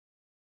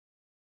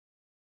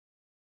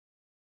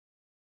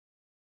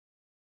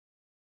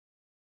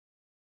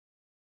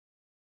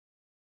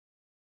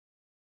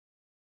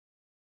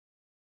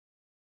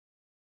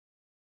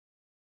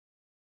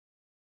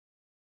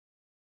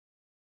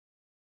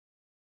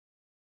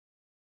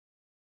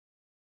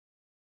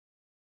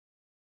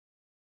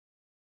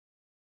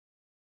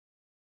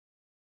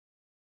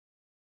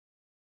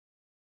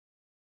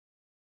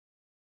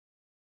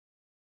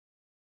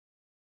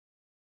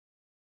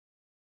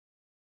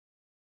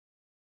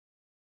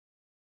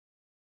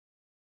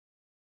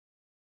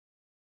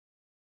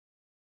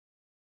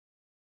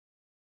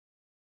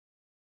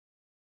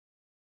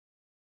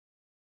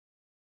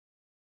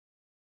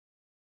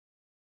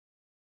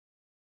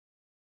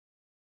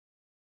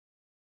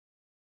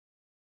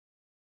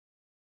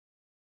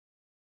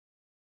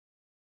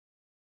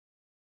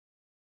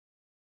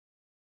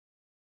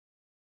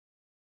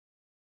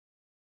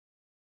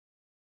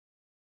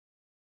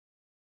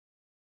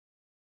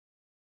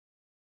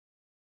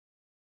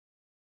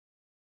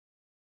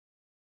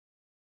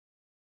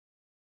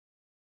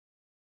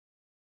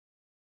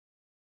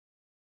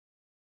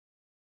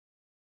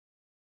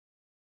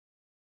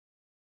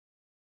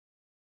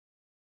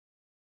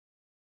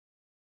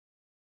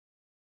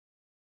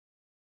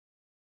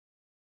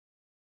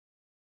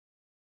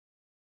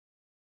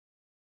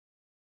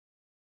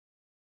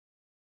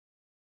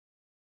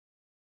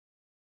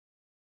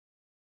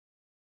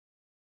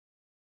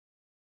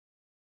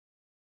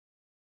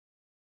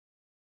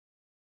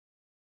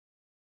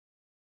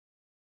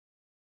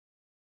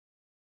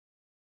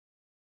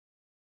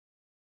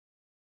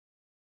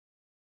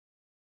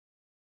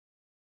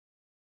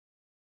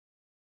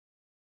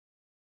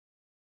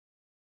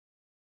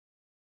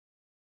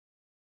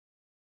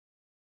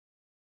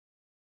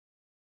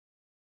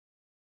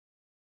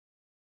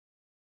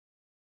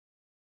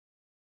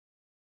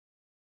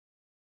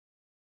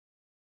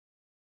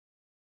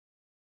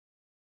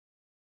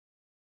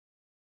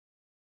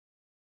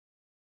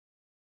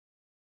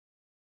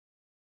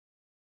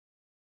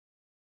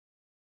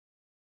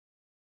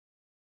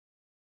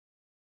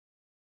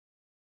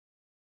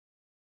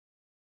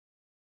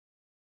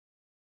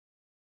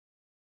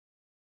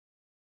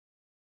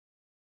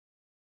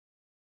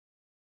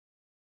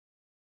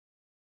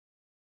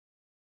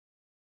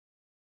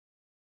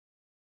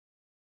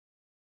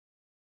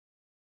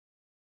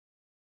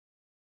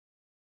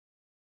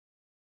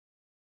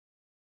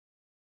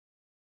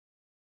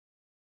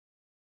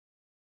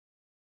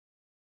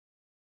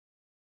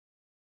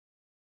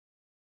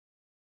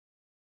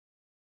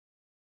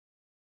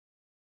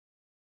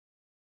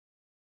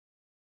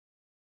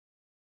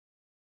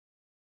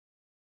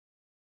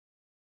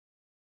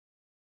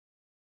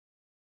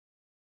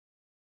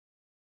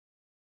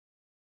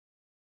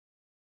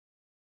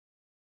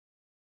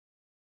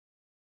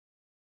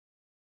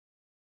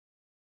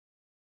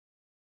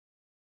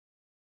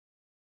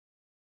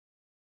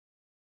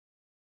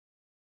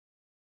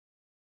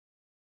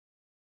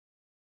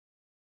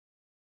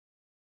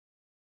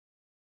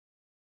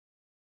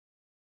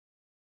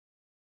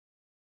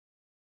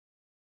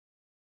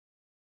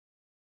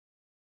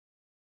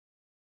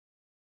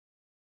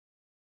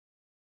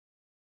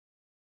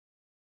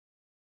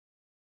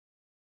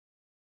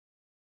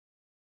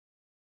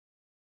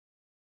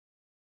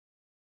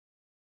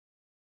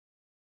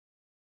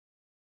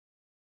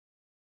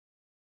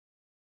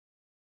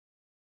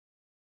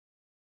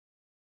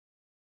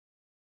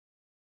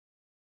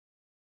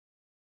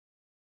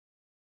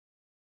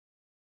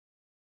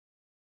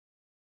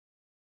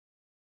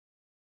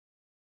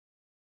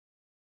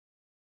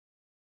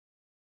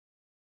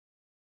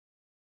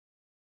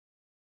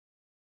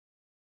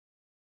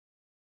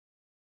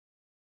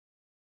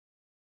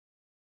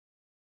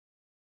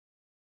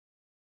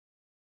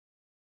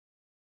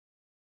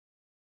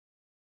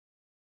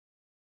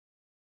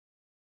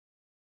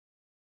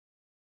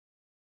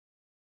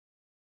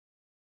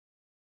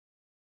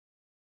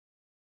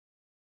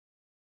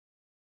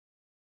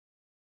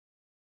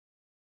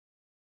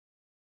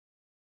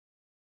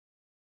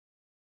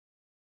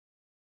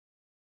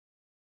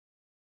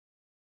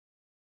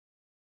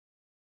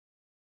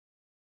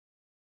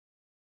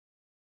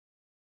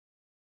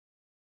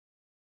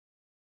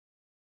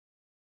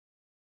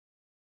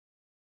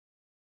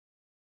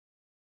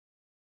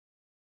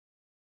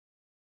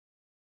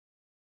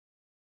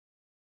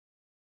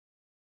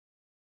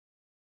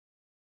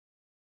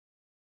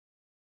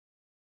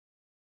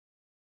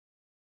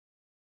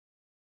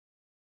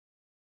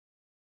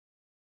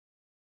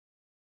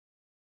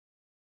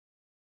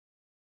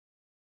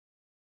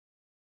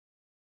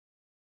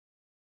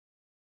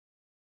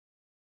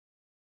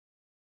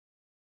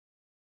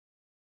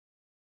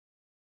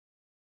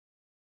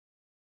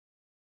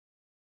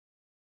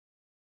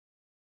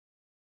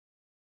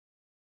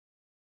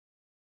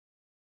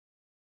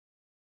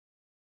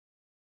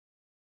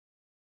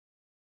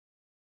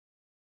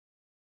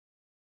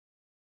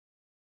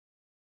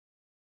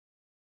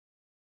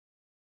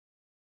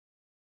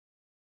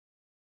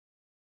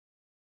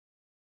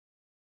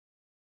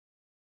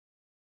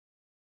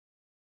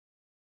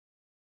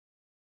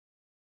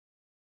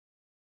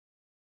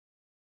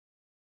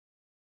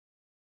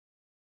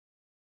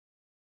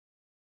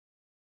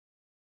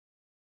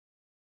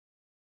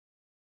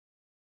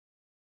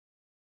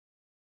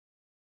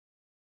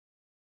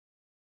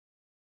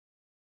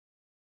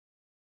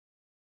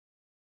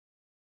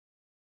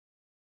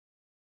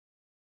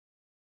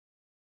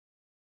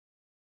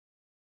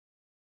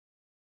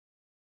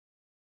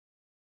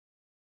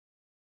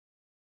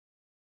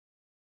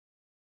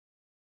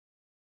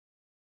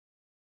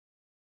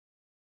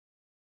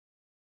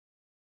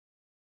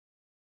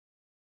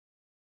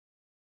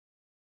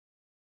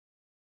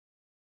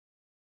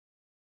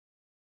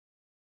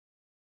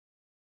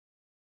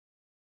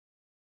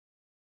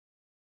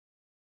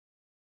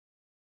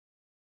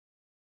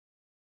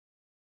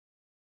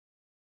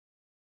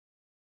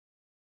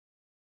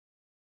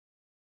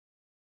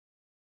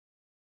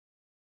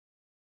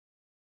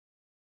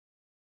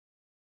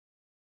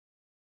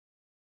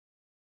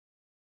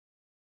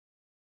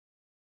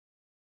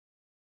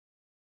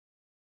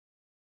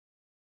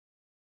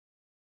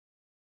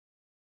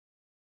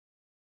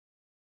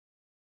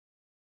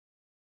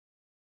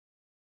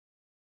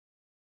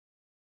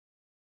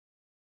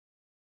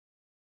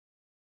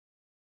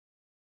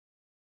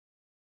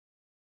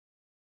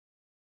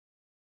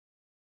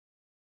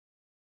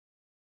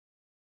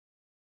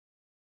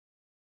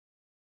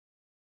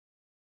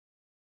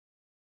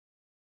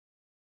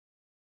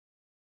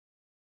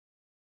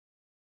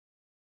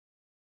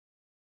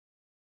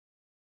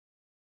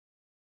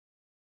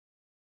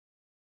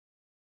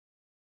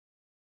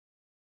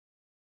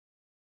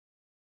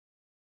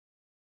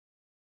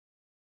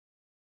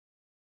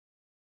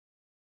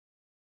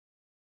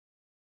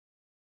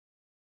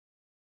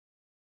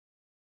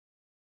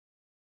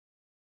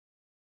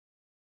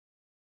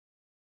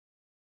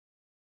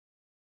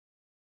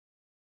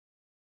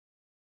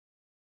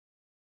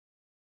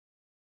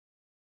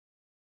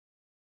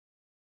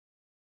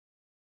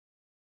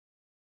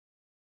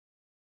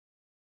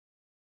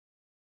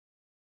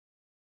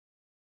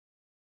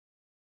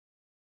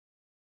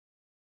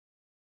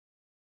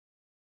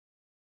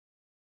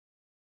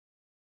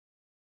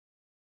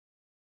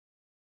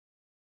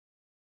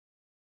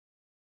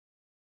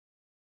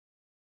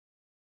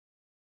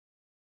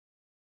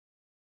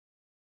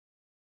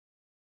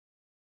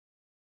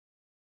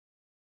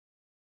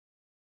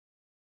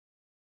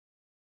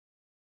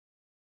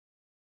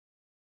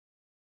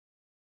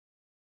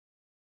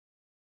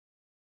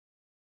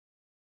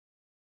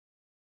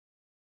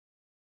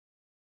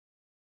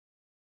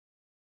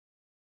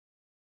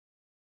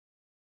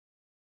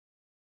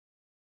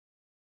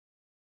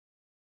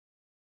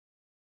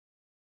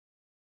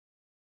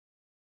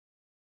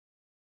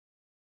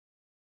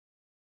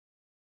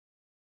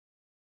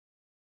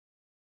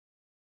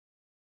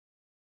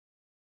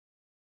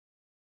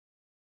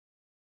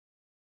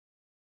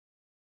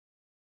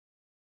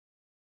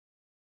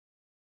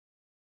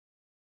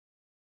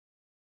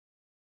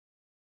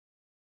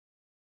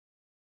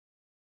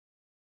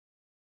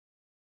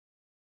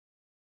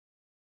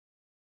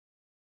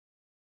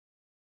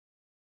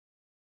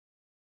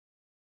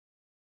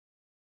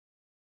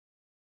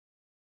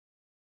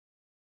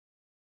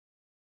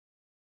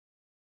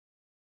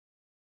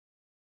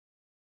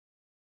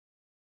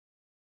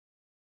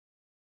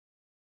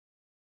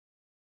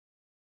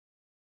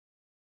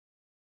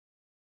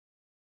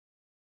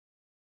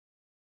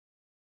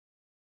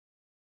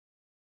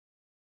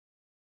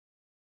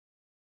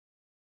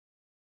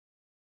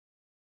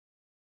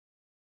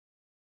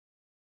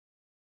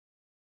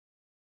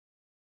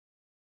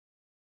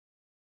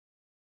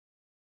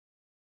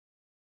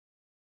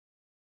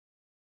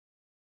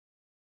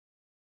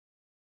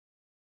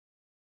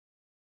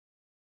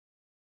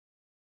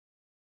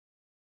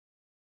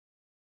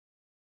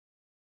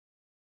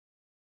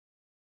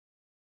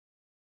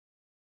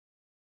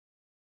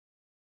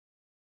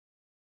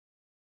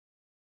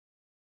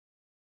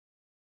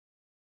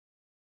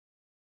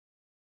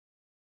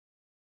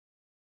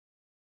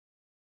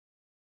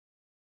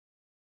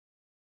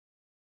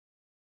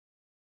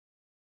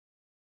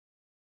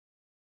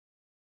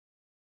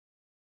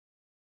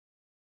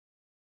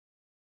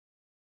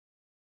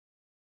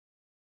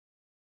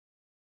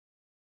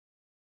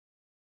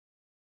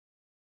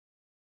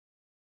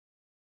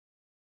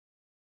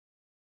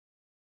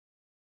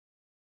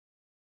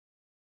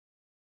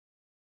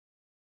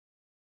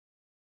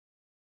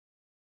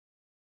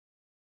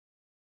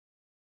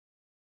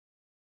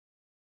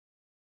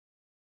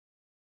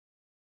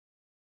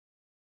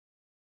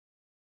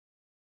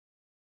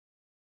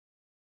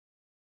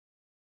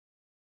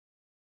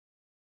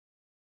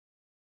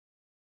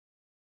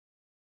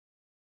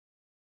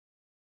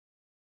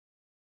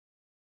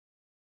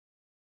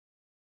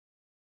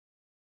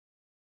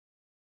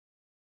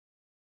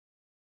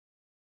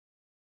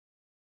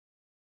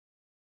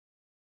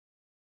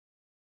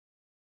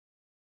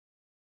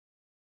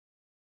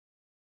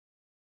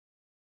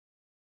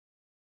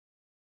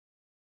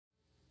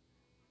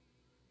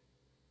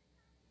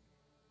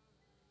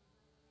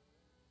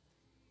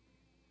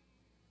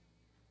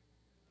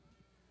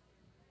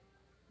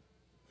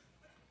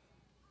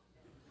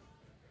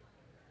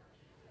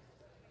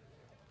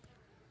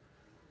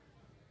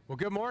Well,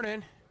 good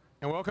morning,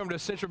 and welcome to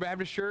Central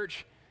Baptist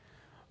Church.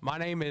 My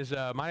name is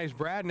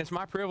Brad, and it's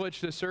my privilege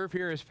to serve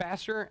here as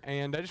pastor.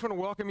 And I just want to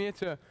welcome you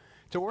to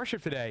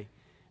worship today.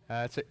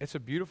 It's a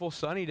beautiful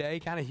sunny day,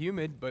 kind of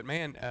humid, but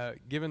man,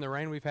 given the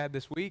rain we've had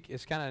this week,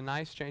 it's kind of a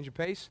nice change of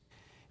pace.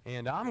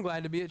 And I'm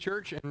glad to be at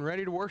church and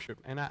ready to worship.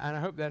 And I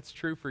hope that's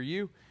true for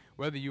you,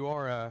 whether you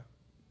are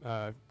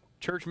a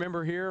church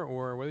member here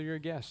or whether you're a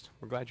guest.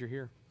 We're glad you're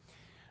here.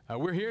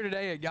 We're here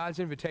today at God's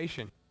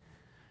invitation.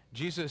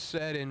 Jesus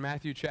said in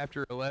Matthew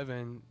chapter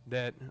 11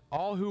 that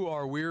all who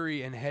are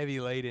weary and heavy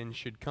laden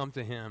should come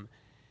to him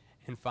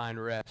and find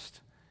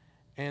rest.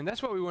 And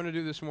that's what we want to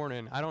do this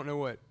morning. I don't know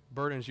what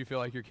burdens you feel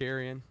like you're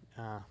carrying.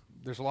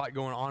 There's a lot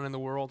going on in the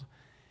world.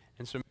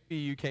 And so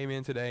maybe you came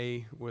in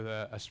today with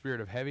a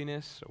spirit of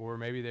heaviness, or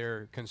maybe there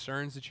are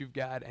concerns that you've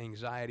got,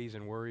 anxieties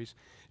and worries.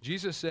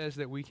 Jesus says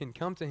that we can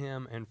come to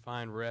him and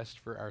find rest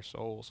for our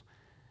souls.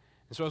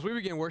 And so as we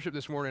begin worship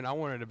this morning, I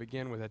wanted to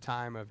begin with a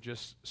time of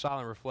just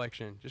silent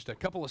reflection, just a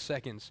couple of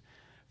seconds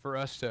for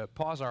us to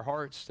pause our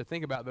hearts, to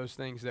think about those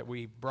things that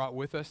we brought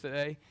with us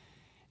today,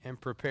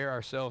 and prepare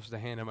ourselves to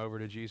hand them over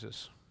to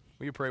Jesus.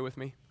 Will you pray with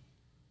me?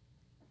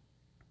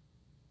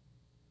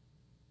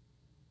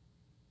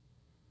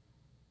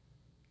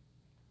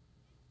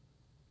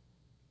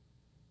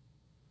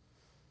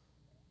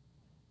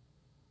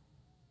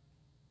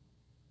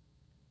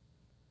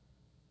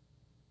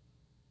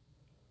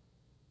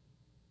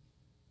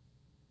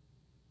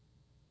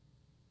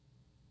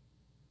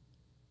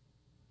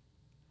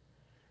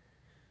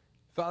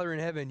 Father in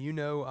heaven, you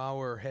know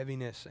our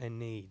heaviness and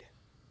need.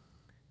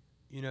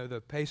 You know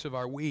the pace of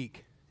our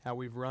week, how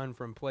we've run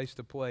from place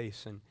to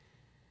place, and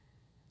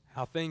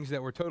how things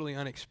that were totally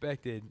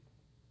unexpected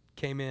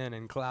came in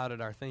and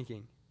clouded our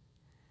thinking.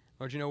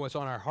 Lord, you know what's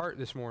on our heart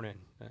this morning.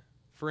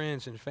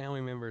 Friends and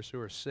family members who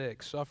are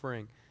sick,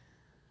 suffering.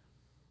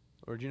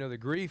 Lord, you know the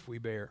grief we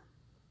bear.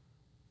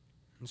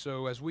 And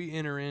so as we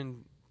enter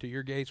into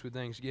your gates with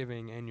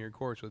thanksgiving and your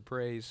courts with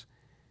praise,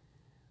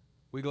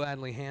 we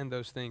gladly hand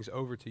those things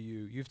over to you.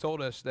 You've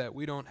told us that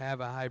we don't have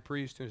a high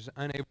priest who's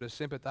unable to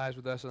sympathize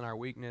with us in our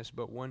weakness,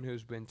 but one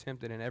who's been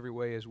tempted in every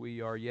way as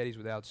we are, yet he's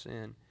without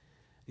sin.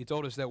 You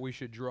told us that we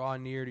should draw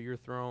near to your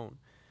throne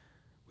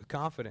with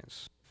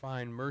confidence,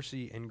 find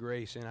mercy and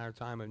grace in our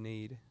time of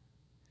need.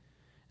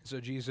 And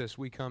so, Jesus,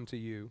 we come to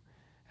you,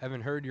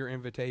 having heard your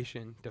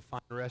invitation to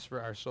find rest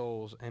for our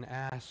souls, and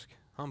ask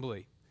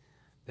humbly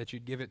that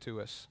you'd give it to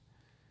us.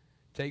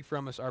 Take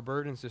from us our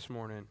burdens this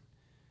morning.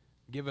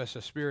 Give us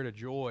a spirit of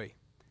joy.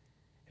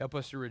 Help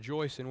us to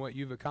rejoice in what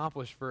you've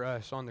accomplished for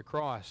us on the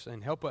cross,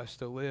 and help us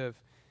to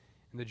live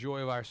in the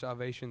joy of our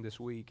salvation this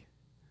week.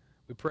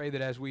 We pray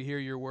that as we hear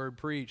your word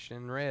preached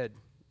and read,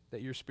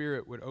 that your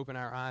spirit would open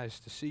our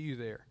eyes to see you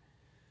there,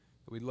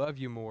 that we love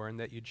you more, and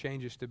that you'd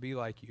change us to be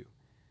like you.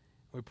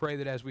 We pray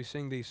that as we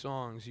sing these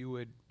songs, you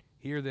would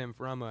hear them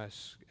from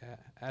us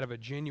out of a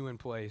genuine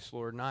place,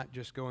 Lord, not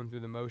just going through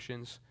the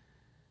motions,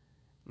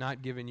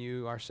 not giving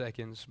you our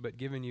seconds, but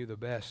giving you the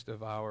best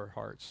of our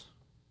hearts.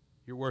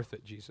 You're worth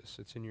it, Jesus.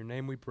 It's in your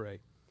name we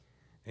pray.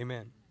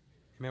 Amen.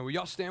 Amen. Will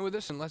y'all stand with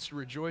us and let's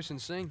rejoice and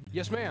sing?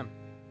 Yes, ma'am.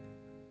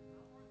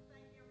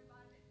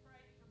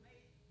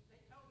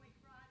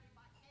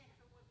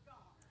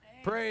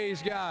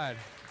 Praise God.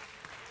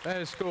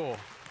 That is cool.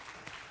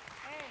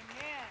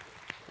 Amen.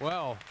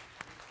 Well,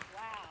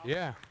 Wow.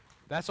 yeah,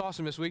 that's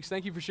awesome, Miss Weeks.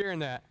 Thank you for sharing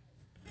that.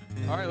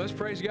 All right, let's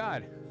praise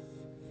God.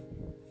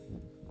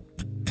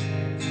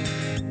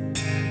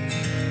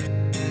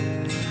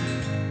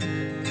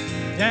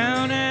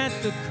 Down at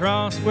the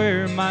cross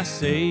where my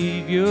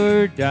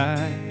Savior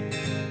died,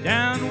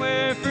 down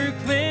where for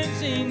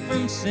cleansing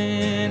from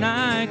sin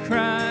I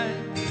cried,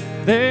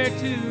 there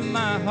to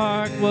my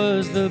heart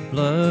was the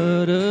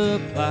blood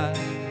applied.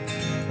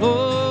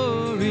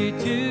 Glory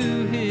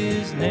to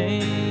his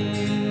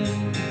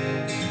name,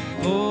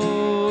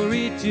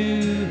 glory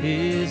to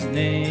his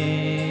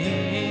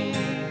name,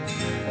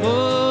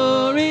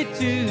 glory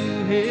to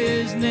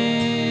his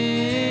name.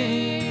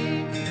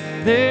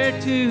 There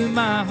to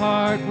my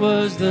heart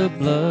was the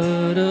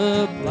blood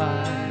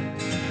applied.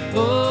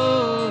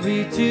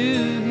 Glory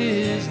to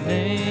his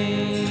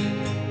name.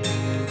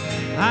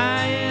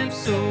 I am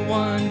so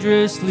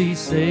wondrously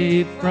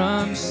saved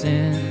from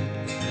sin.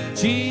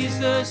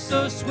 Jesus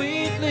so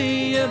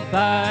sweetly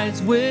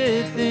abides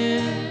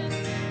within.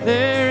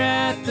 There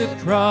at the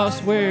cross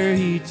where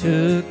he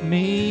took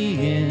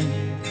me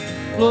in.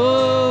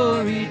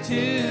 Glory to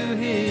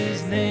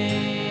his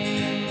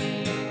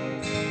name.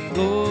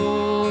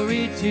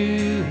 Glory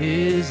to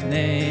his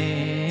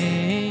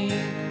name.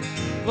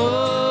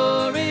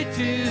 Glory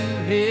to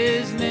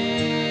his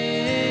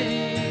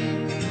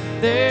name.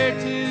 There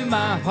to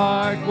my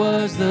heart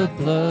was the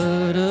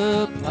blood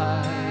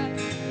applied.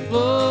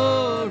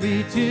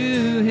 Glory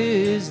to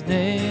his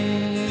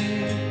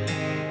name.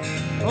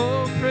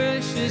 Oh,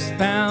 precious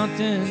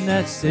fountain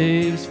that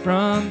saves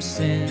from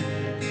sin,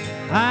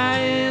 I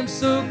am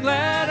so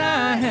glad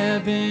I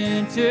have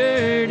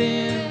entered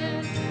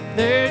in.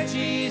 There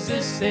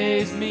Jesus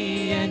saves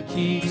me and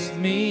keeps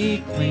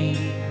me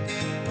clean.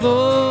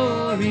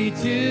 Glory Glory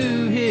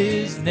to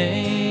His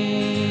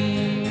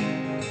name.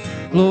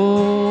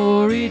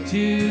 Glory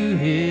to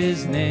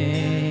His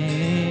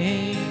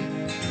name.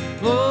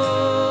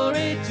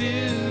 Glory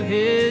to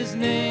His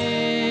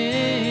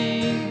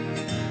name.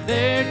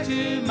 There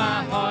to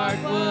my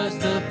heart was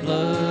the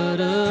blood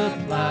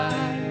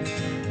applied.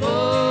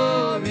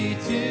 Glory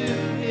to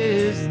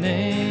His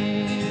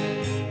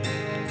name.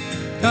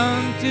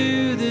 Come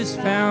to this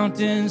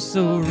fountain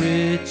so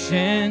rich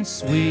and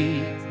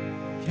sweet.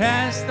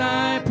 Cast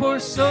thy poor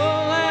soul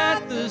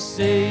at the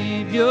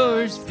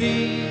Savior's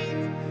feet.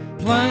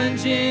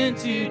 Plunge in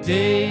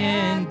today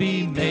and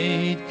be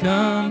made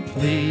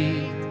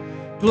complete.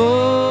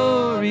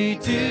 Glory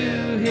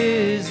to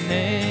His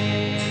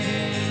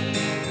name.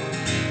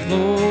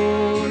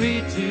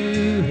 Glory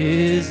to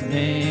His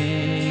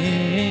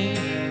name.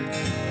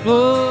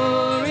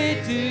 Glory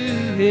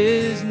to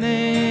His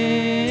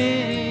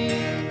name.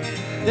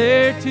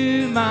 There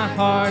to my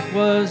heart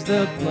was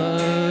the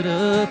blood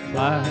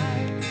applied.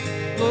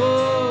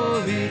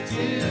 Glory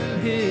to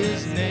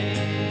His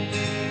name.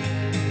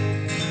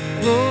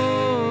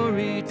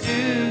 Glory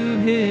to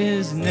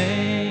His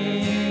name.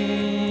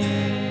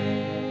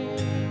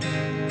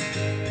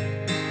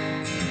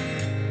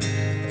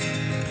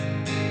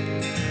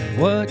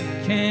 What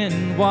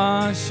can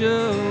wash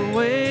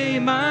away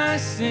my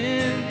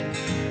sin?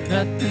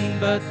 Nothing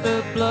but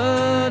the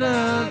blood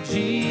of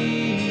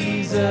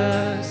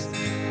Jesus.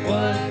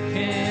 What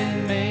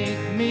can make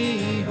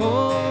me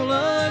whole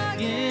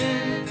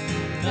again?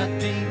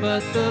 Nothing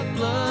but the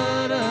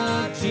blood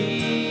of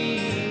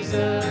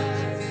Jesus.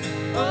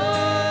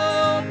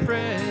 Oh,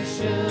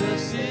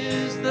 precious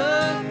is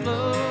the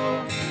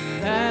flow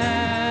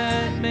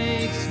that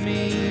makes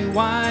me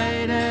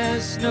white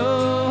as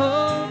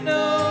snow.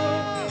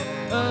 No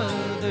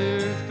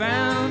other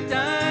fount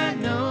I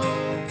know.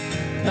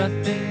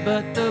 Nothing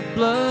but the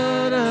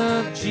blood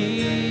of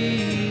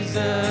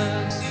Jesus.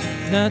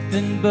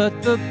 Nothing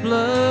but the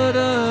blood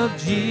of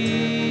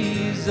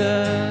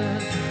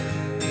Jesus.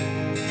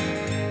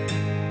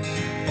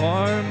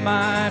 For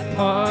my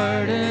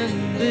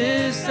pardon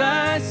this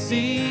I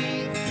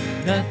see,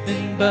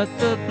 nothing but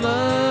the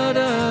blood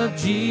of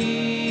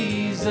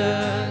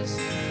Jesus.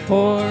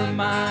 For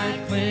my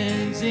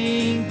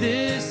cleansing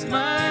this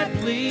my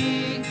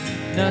plea,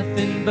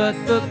 nothing but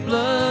the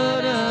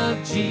blood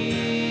of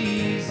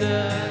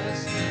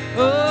Jesus.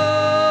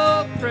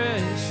 Oh,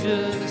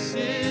 precious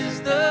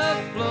is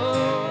the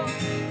flow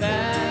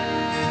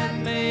that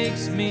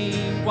makes me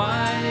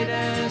white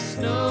as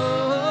snow.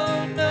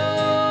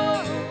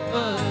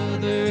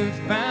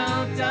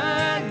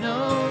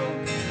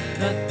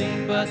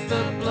 But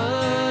the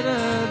blood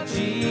of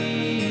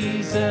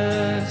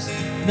Jesus,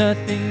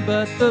 nothing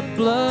but the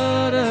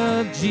blood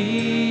of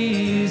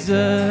Jesus.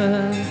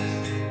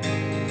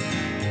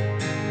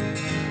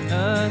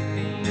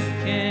 Nothing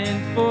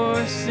can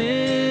for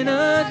sin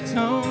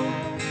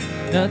atone,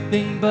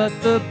 nothing but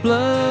the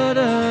blood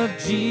of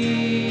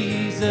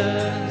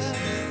Jesus.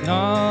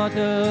 Naught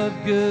of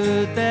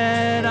good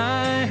that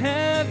I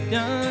have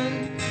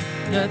done,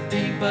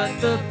 nothing but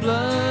the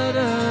blood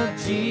of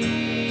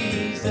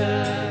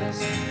Jesus.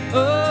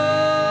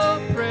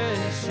 Oh,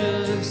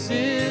 precious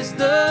is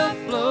the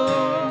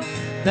flow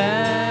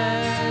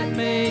that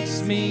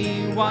makes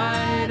me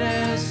white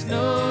as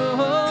snow.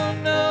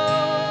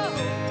 No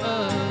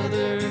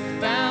other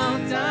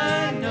fount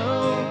I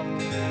know,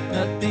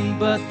 nothing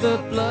but the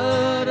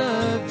blood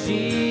of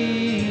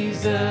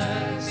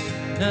Jesus.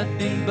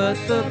 Nothing but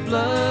the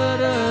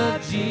blood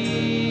of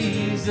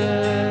Jesus.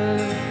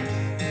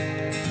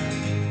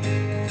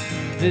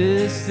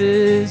 This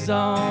is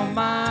all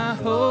my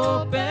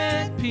hope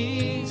and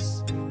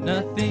peace,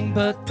 nothing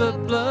but the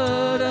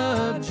blood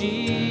of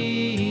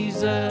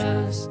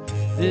Jesus.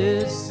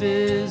 This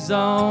is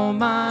all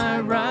my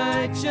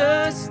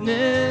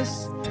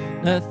righteousness,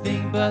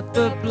 nothing but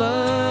the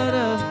blood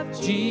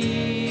of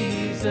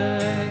Jesus.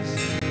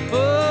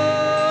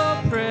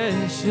 Oh,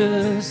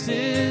 precious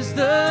is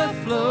the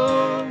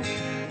flow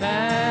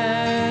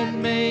that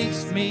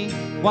makes me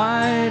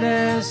white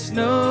as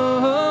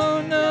snow.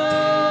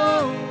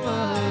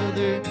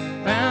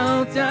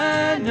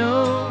 I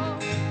know,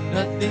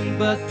 nothing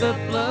but the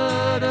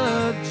blood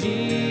of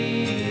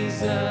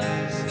Jesus.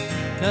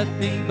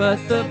 Nothing but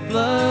the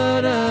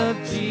blood of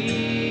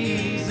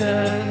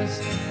Jesus.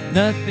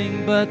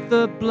 Nothing but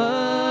the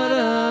blood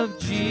of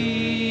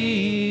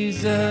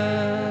Jesus.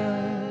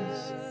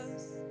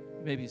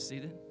 You may be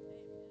seated.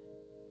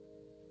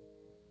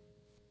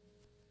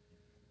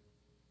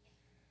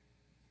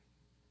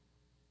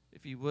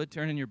 If you would,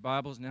 turn in your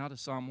Bibles now to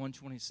Psalm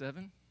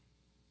 127.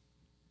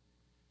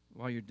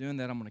 While you're doing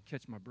that, I'm going to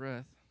catch my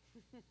breath.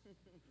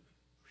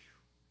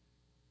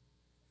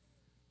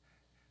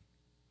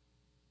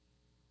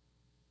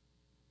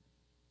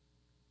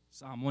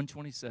 Psalm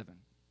 127.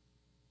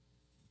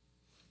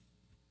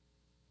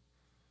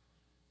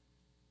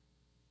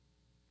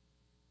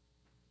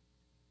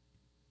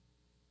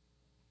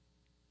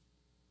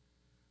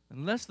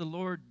 Unless the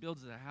Lord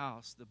builds a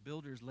house, the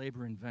builders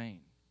labor in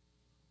vain.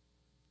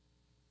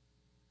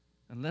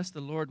 Unless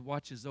the Lord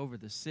watches over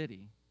the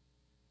city,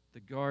 the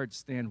guards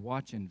stand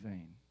watch in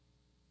vain.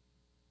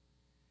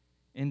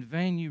 In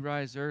vain you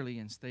rise early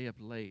and stay up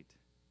late,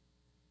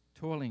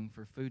 toiling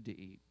for food to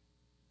eat.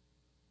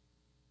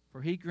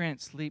 For he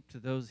grants sleep to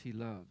those he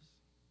loves.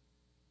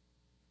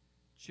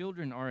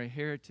 Children are a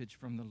heritage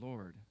from the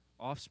Lord,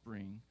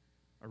 offspring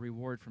a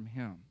reward from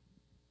him.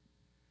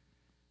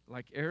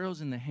 Like arrows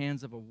in the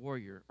hands of a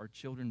warrior are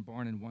children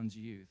born in one's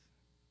youth.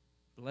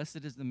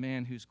 Blessed is the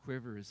man whose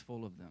quiver is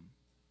full of them.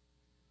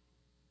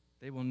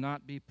 They will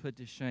not be put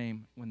to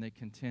shame when they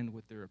contend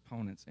with their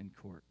opponents in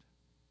court.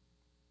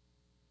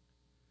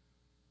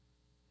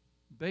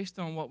 Based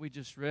on what we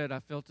just read, I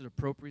felt it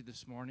appropriate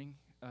this morning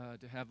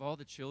to have all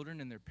the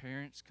children and their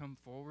parents come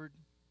forward,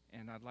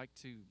 and I'd like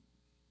to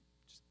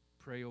just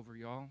pray over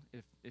y'all,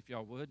 if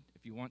y'all would,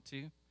 if you want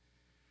to.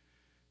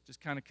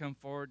 Just kind of come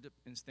forward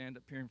and stand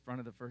up here in front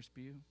of the first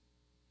pew.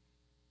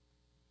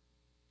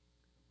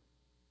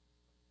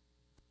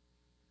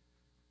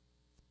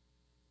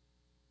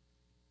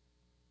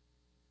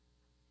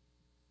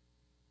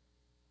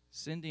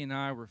 Cindy and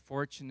I were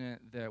fortunate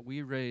that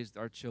we raised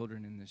our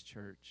children in this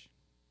church.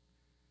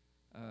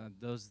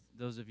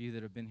 Those of you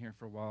that have been here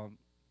for a while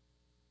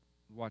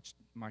watched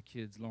my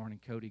kids, Lauren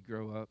and Cody,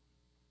 grow up.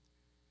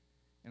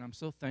 And I'm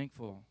so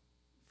thankful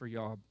for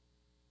y'all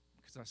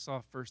because I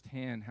saw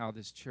firsthand how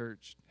this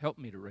church helped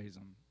me to raise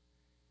them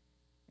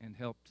and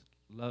helped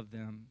love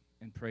them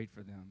and prayed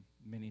for them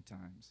many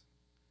times.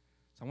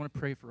 So I want to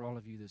pray for all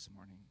of you this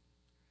morning.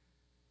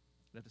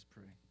 Let us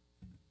pray.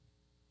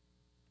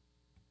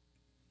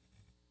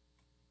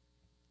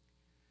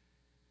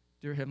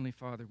 Dear Heavenly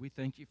Father, we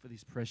thank you for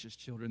these precious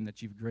children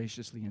that you've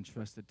graciously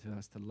entrusted to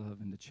us to love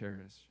and to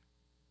cherish,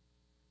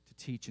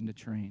 to teach and to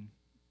train.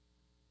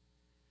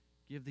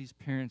 Give these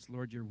parents,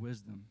 Lord, your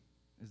wisdom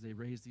as they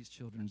raise these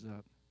children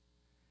up.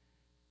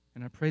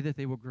 And I pray that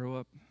they will grow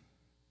up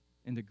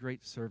into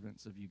great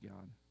servants of you,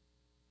 God.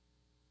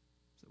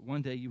 So that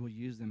one day you will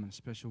use them in a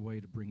special way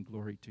to bring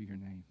glory to your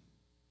name.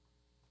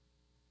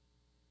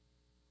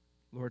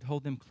 Lord,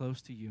 hold them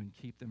close to you and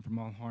keep them from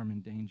all harm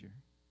and danger.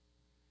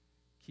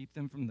 Keep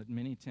them from the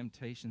many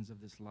temptations of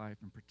this life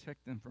and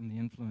protect them from the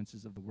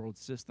influences of the world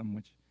system,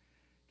 which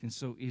can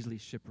so easily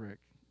shipwreck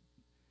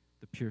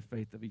the pure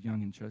faith of a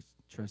young and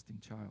trusting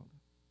child.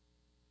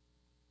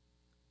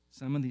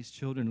 Some of these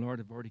children, Lord,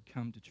 have already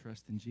come to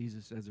trust in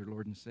Jesus as their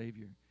Lord and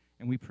Savior,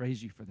 and we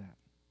praise you for that.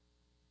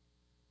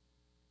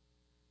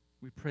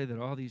 We pray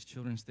that all these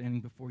children standing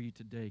before you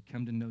today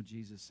come to know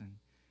Jesus and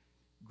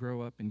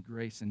grow up in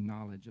grace and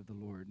knowledge of the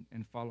Lord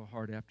and follow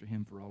hard after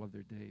him for all of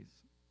their days.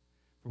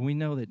 For we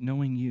know that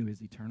knowing you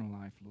is eternal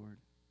life, Lord.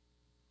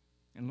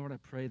 And Lord, I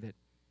pray that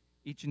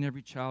each and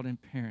every child and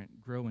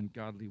parent grow in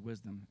godly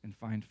wisdom and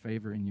find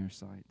favor in your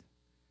sight.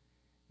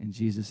 In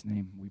Jesus'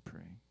 name we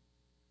pray.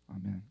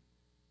 Amen.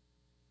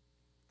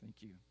 Thank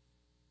you.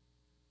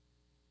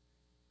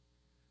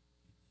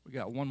 We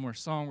got one more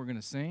song we're going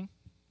to sing.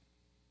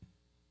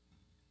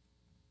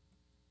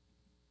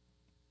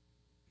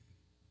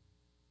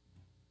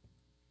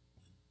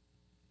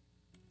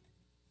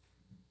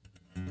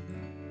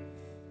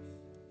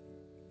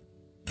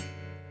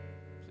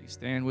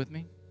 Stand with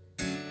me.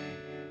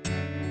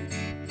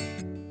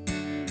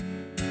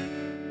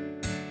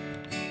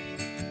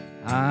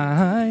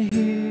 I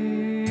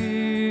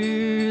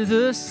hear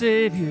the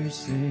Savior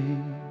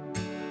sing,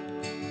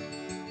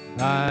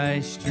 thy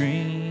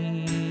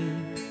stream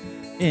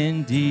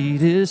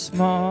indeed is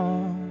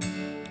small,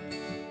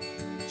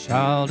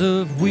 child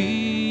of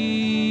weakness,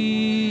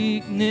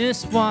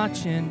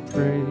 watch and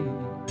pray,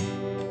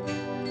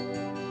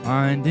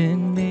 find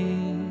in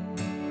me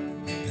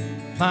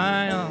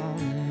my own.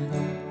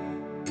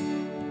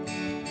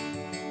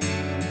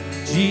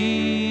 Jesus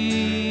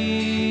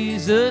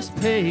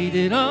paid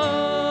it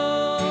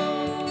all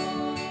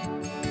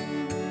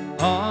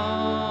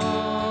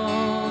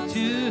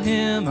to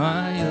him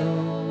I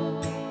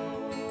owe.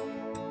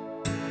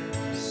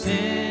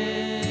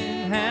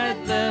 Sin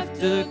had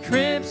left a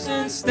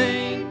crimson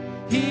stain,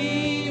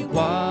 he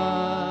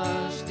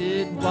washed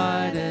it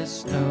white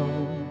as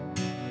snow.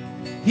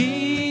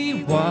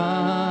 He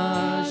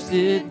washed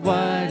it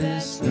white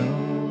as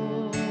snow.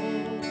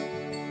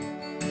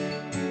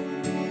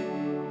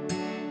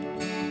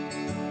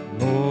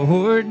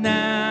 Lord,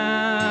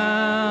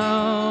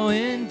 now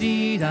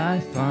indeed I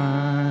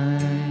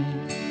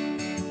find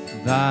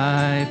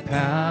thy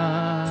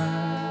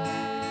power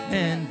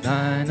and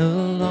thine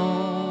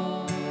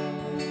alone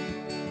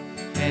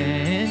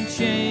can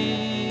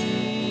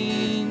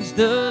change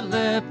the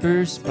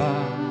leper's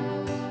spot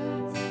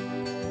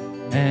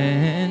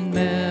and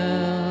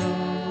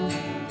melt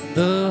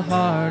the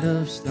heart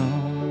of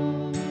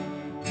stone.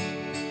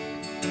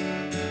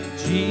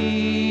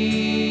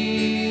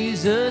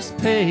 Jesus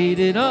paid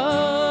it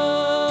all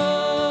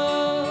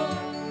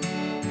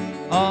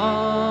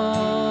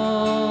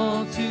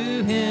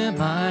to him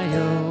I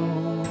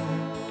owe.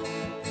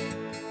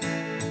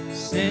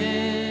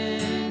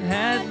 Sin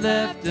had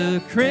left a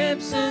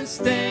crimson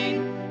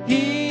stain,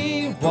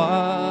 he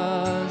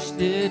washed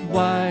it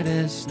white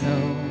as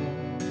snow.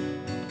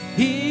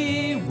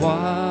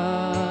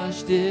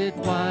 washed it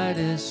white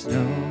as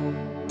snow.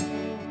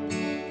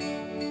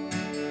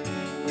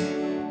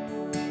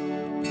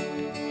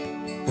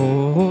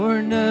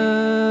 For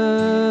nothing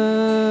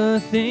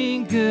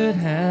good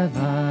have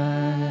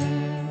I,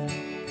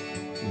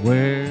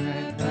 where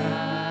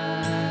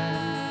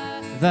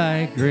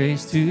thy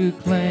grace to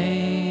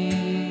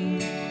claim.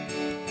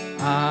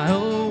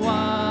 I'll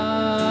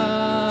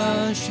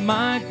wash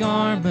my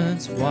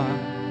garments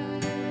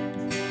white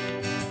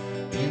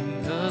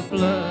in the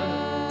blood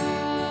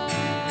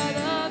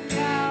of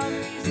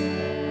Calvary's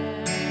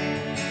Lamb.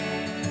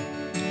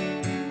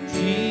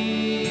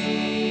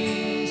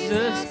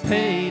 Jesus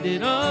paid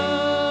it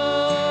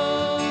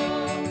all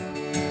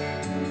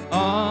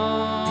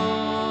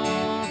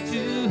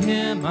to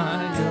him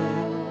I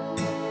owe.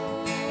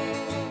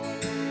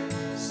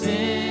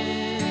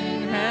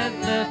 Sin had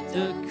left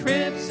a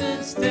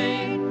crimson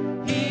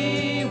stain,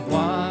 he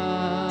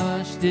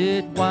washed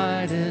it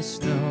white as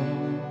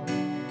snow.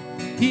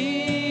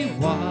 He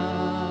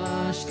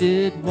washed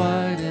it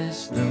white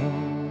as snow.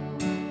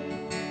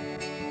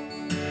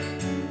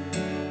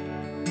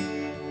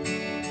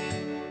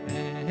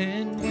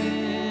 And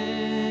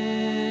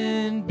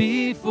when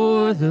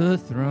before the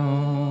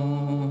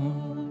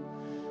throne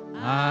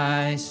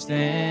I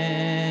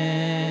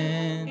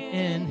stand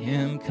in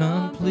him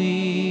complete,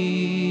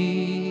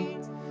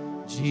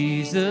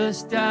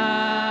 Jesus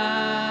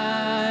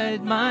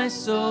died my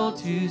soul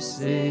to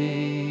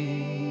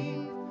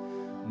save.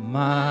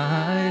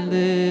 My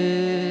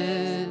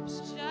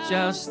lips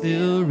shall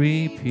still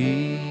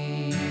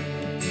repeat,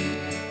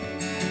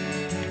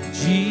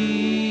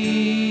 Jesus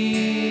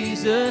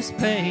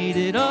paid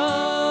it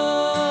all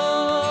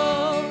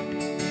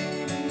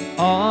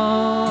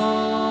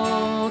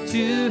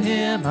to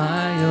him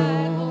I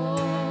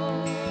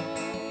owe.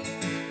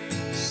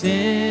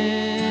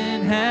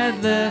 Sin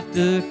had left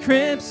a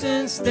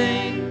crimson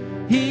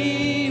stain,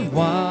 he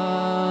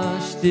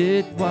washed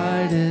it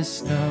white as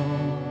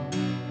snow.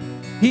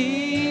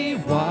 He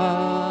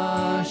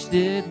washed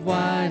it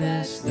white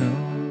as snow.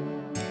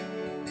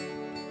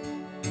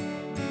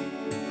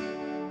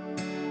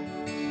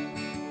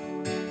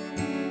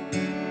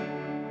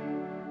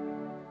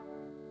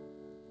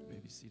 You may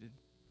be seated.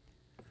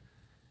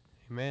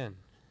 Amen.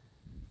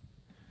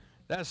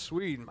 That's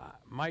sweet.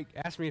 Mike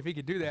asked me if he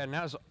could do that, and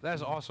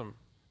that's awesome.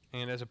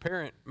 And as a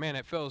parent, man,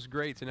 it feels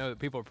great to know that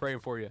people are praying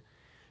for you.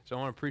 So I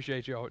want to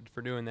appreciate you all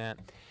for doing that.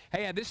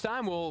 Hey, at this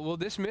time, we'll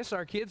dismiss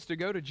our kids to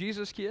go to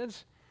Jesus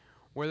Kids,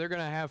 where they're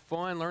going to have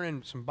fun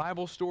learning some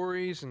Bible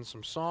stories and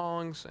some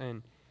songs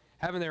and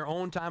having their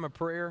own time of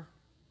prayer.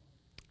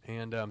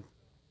 And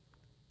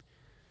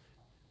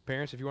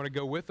parents, if you want to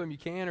go with them, you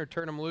can, or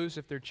turn them loose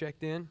if they're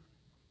checked in.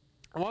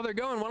 And while they're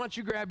going, why don't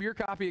you grab your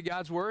copy of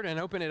God's Word and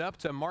open it up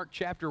to Mark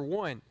chapter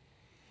 1.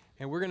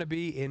 And we're going to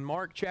be in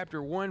Mark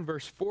chapter 1,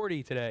 verse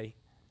 40 today,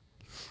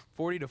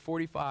 40 to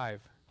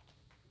 45.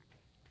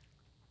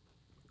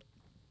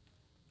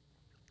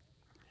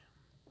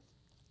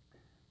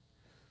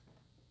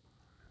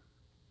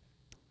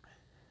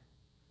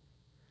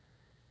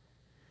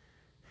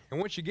 And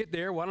once you get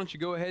there, why don't you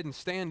go ahead and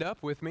stand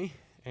up with me,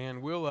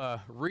 and we'll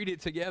read it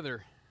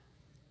together.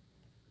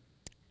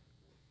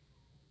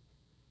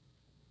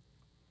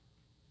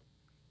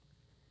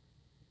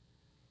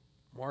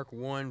 Mark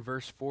 1,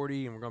 verse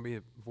 40, and we're going to be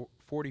at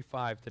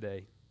 45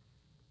 today.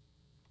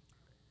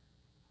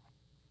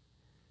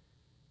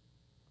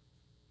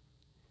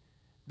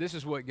 This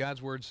is what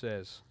God's Word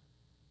says.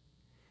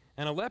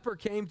 And a leper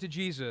came to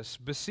Jesus,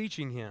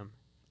 beseeching him,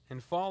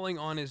 and falling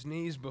on his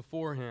knees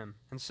before him,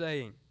 and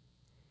saying,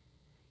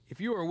 If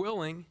you are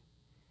willing,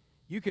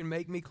 you can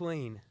make me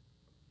clean.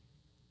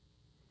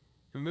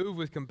 And moved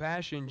with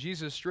compassion,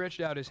 Jesus stretched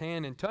out his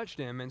hand and touched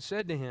him, and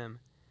said to him,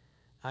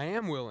 I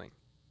am willing.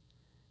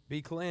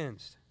 Be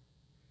cleansed.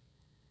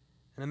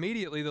 And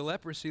immediately the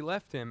leprosy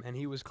left him, and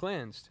he was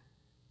cleansed.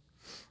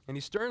 And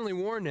he sternly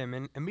warned him,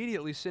 and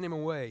immediately sent him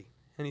away.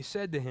 And he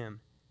said to him,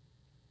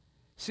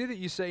 See that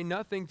you say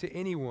nothing to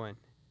anyone,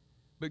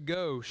 but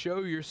go, show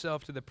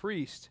yourself to the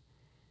priest,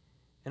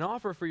 and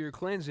offer for your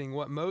cleansing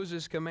what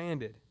Moses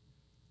commanded,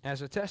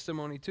 as a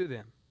testimony to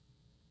them.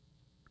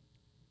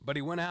 But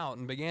he went out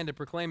and began to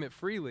proclaim it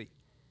freely,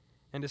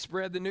 and to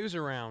spread the news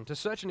around, to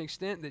such an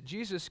extent that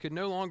Jesus could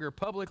no longer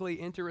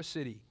publicly enter a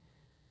city,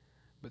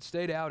 but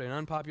stayed out in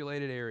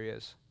unpopulated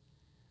areas,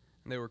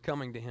 and they were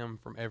coming to him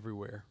from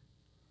everywhere.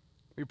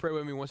 Will you pray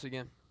with me once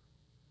again?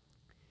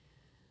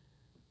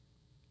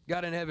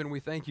 God in heaven, we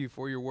thank you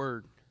for your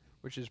word,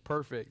 which is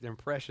perfect and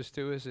precious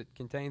to us. It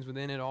contains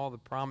within it all the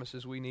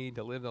promises we need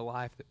to live the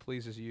life that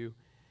pleases you.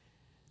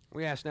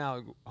 We ask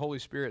now, Holy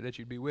Spirit, that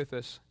you'd be with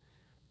us,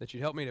 that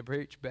you'd help me to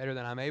preach better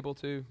than I'm able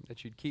to,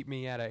 that you'd keep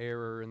me out of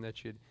error, and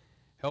that you'd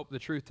help the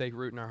truth take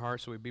root in our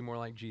hearts so we'd be more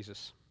like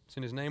Jesus. It's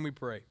in his name we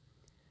pray.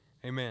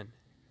 Amen.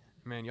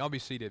 Amen. Y'all be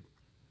seated.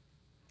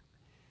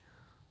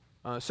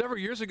 Several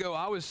years ago,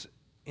 I was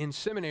in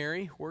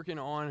seminary working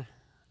on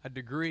a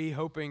degree,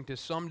 hoping to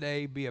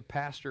someday be a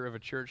pastor of a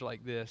church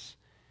like this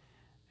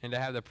and to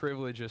have the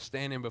privilege of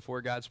standing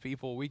before God's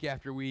people week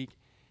after week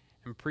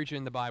and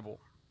preaching the Bible.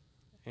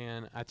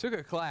 And I took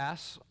a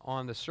class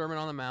on the Sermon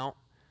on the Mount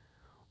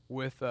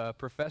with a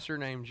professor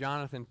named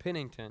Jonathan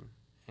Pennington.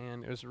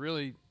 And it was a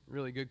really,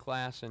 really good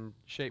class and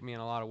shaped me in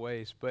a lot of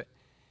ways. But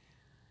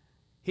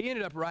he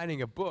ended up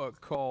writing a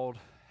book called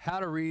How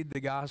to Read the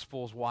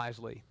Gospels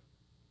Wisely.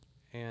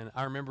 And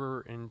I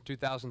remember in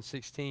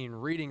 2016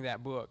 reading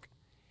that book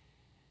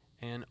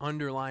and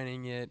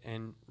underlining it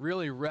and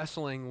really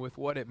wrestling with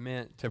what it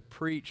meant to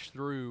preach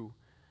through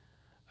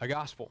a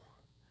gospel.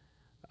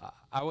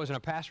 I wasn't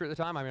a pastor at the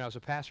time. I mean, I was a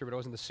pastor, but I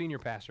wasn't the senior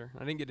pastor.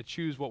 I didn't get to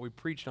choose what we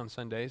preached on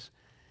Sundays.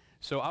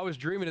 So I was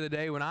dreaming of the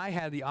day when I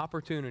had the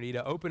opportunity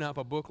to open up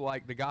a book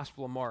like the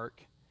Gospel of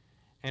Mark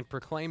and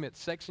proclaim it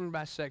section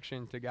by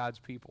section to God's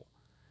people.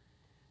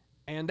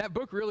 And that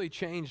book really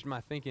changed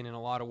my thinking in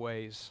a lot of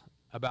ways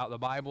about the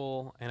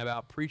Bible and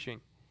about preaching.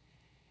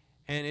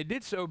 And it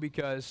did so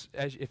because,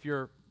 if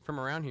you're from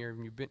around here,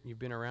 and you've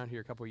been around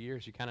here a couple of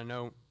years, you kind of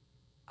know,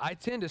 I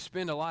tend to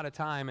spend a lot of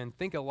time and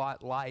think a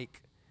lot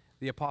like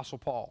the Apostle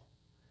Paul.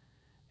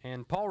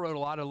 And Paul wrote a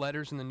lot of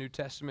letters in the New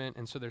Testament,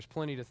 and so there's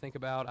plenty to think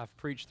about. I've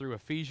preached through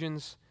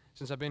Ephesians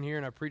since I've been here,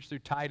 and I've preached through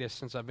Titus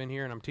since I've been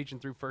here, and I'm teaching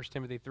through 1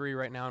 Timothy 3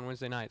 right now on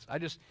Wednesday nights.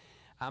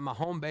 My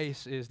home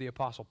base is the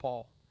Apostle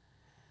Paul.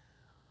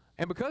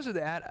 And because of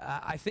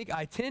that, I think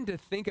I tend to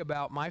think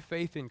about my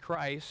faith in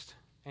Christ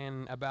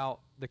and about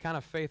the kind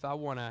of faith I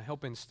want to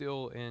help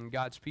instill in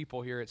God's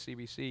people here at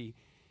CBC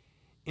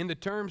in the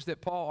terms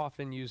that Paul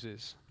often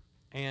uses.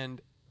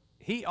 And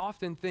he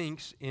often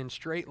thinks in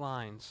straight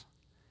lines,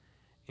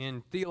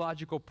 in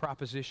theological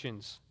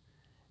propositions,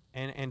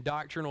 and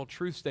doctrinal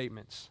truth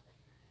statements.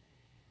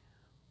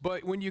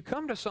 But when you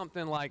come to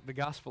something like the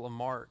Gospel of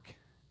Mark,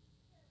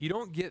 you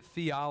don't get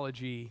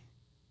theology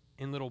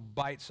in little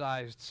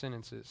bite-sized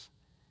sentences.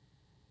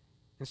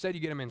 Instead,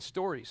 you get them in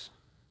stories.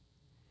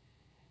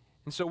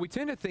 And so we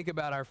tend to think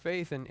about our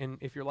faith, and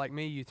if you're like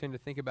me, you tend to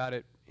think about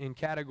it in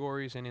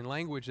categories and in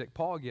language that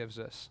Paul gives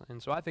us.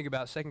 And so I think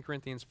about 2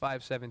 Corinthians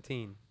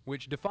 5:17,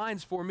 which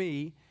defines for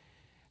me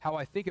how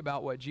I think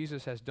about what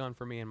Jesus has done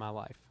for me in my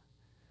life.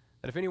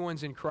 That if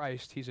anyone's in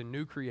Christ, he's a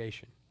new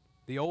creation.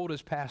 The old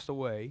has passed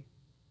away.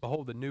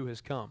 Behold, the new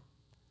has come.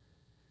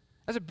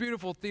 That's a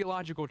beautiful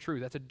theological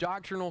truth. That's a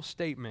doctrinal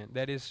statement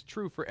that is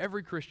true for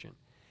every Christian.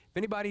 If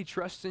anybody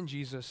trusts in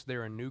Jesus,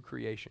 they're a new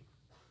creation.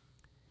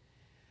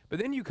 But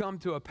then you come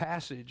to a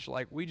passage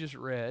like we just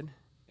read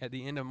at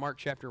the end of Mark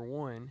chapter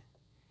 1,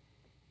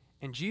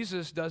 and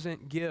Jesus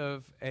doesn't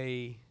give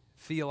a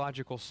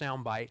theological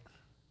soundbite,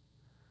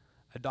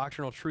 a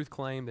doctrinal truth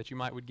claim that you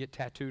would get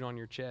tattooed on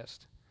your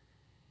chest.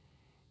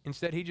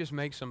 Instead, he just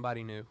makes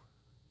somebody new.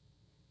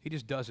 He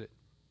just does it.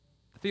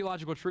 The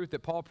theological truth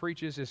that Paul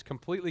preaches is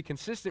completely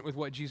consistent with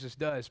what Jesus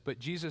does, but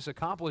Jesus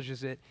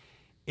accomplishes it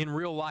in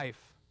real life,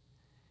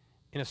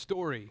 in a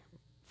story,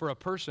 for a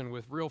person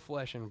with real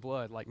flesh and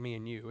blood like me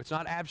and you. It's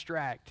not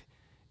abstract.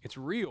 It's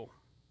real.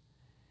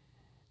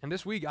 And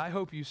this week, I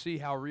hope you see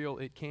how real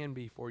it can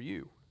be for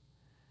you.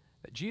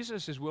 That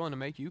Jesus is willing to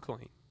make you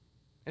clean.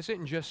 This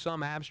isn't just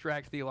some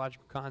abstract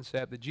theological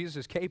concept, that Jesus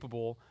is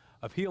capable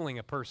of healing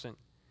a person.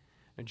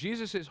 And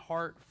Jesus'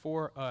 heart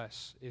for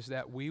us is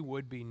that we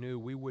would be new,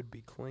 we would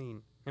be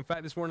clean. In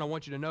fact, this morning I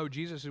want you to know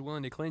Jesus is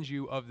willing to cleanse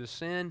you of the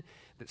sin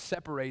that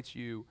separates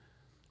you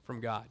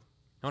from God.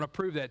 I want to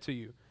prove that to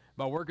you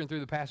by working through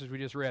the passage we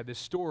just read, this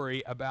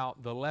story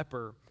about the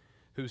leper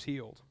who's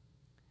healed.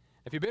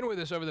 If you've been with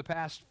us over the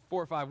past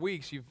 4 or 5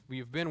 weeks,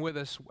 you've been with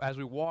us as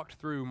we walked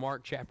through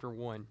Mark chapter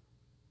 1.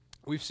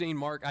 We've seen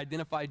Mark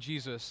identify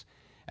Jesus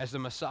as the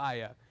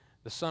Messiah,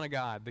 the Son of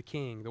God, the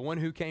King, the one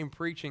who came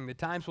preaching, the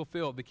time's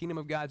fulfilled, the kingdom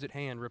of God's at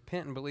hand,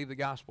 repent and believe the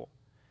gospel.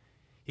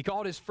 He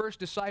called his first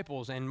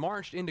disciples and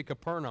marched into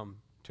Capernaum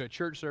to a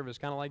church service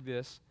kind of like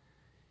this,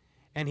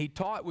 and he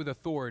taught with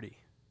authority.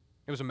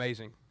 It was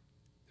amazing.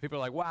 People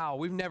are like, wow,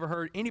 we've never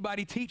heard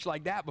anybody teach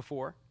like that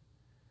before.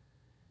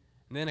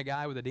 And then a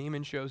guy with a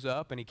demon shows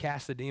up, and he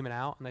casts the demon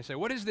out, and they say,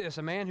 what is this,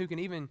 a man who can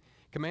even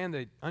command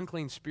the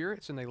unclean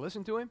spirits? And they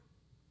listen to him.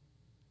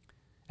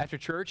 After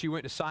church, he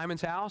went to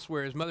Simon's house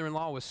where his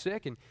mother-in-law was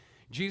sick, and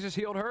Jesus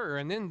healed her.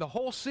 And then the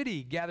whole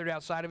city gathered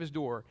outside of his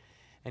door,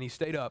 and he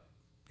stayed up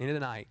into the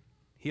night,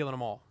 healing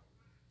them all.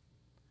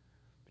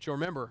 But you'll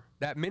remember,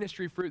 that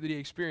ministry fruit that he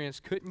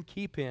experienced couldn't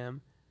keep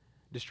him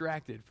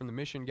distracted from the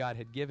mission God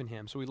had given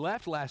him. So we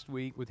left last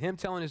week with him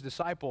telling his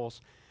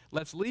disciples,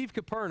 let's leave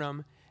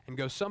Capernaum and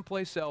go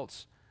someplace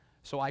else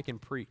so I can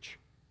preach.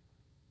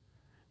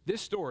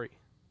 This story,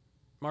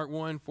 Mark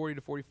 1, 40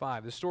 to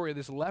 45, the story of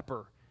this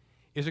leper,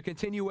 is a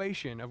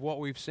continuation of what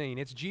we've seen.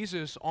 It's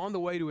Jesus on the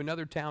way to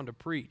another town to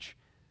preach.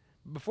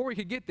 Before he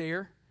could get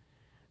there,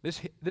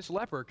 this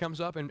leper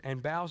comes up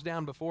and bows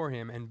down before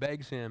him and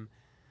begs him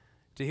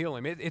to heal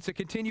him. It's a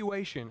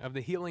continuation of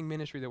the healing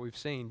ministry that we've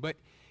seen, but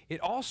it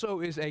also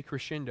is a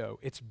crescendo.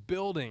 It's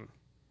building,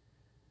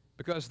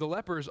 because the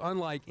leper is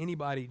unlike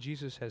anybody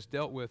Jesus has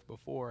dealt with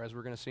before, as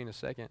we're going to see in a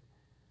second.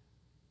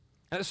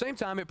 At the same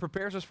time, it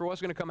prepares us for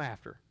what's going to come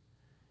after.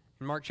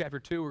 In Mark chapter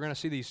 2, we're going to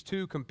see these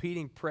two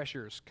competing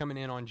pressures coming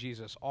in on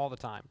Jesus all the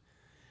time.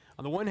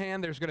 On the one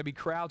hand, there's going to be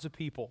crowds of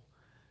people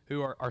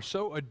who are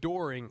so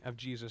adoring of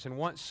Jesus and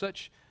want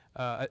such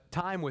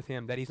time with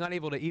him that he's not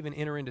able to even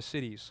enter into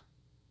cities.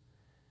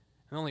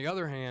 And on the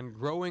other hand,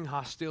 growing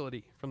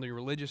hostility from the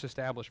religious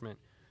establishment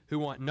who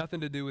want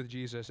nothing to do with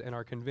Jesus and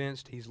are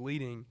convinced he's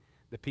leading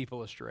the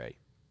people astray.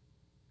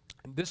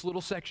 And this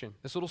little section,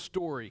 this little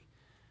story,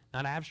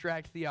 not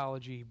abstract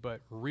theology, but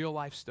real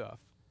life stuff,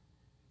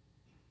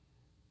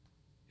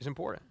 is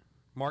important.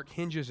 Mark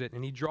hinges it,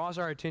 and he draws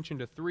our attention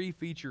to three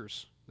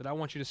features that I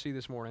want you to see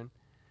this morning.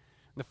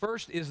 The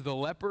first is the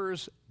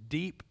leper's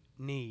deep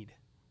need.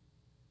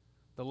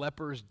 The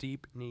leper's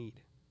deep need.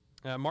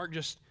 Mark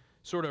just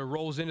sort of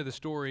rolls into the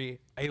story.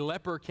 A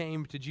leper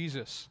came to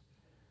Jesus.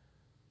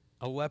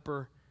 A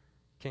leper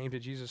came to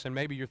Jesus. And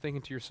maybe you're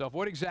thinking to yourself,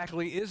 what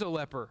exactly is a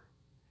leper?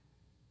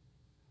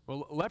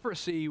 Well,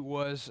 leprosy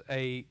was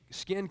a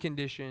skin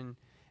condition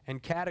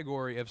and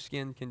category of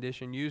skin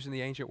condition used in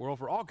the ancient world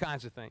for all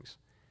kinds of things.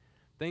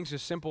 Things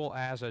as simple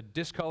as a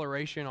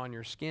discoloration on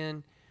your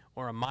skin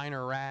or a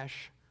minor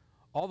rash,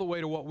 all the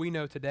way to what we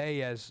know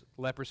today as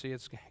leprosy.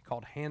 It's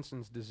called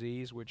Hansen's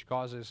disease, which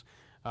causes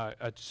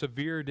a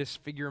severe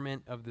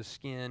disfigurement of the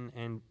skin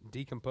and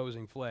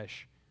decomposing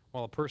flesh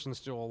while a person's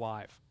still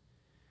alive.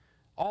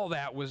 All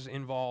that was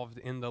involved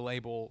in the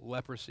label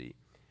leprosy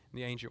in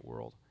the ancient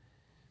world.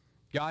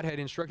 God had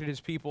instructed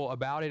his people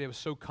about it. It was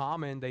so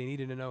common, they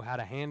needed to know how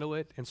to handle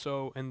it. And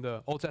so in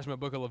the Old Testament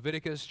book of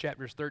Leviticus,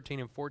 chapters 13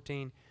 and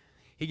 14,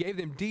 he gave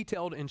them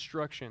detailed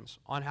instructions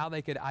on how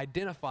they could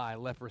identify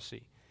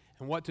leprosy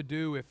and what to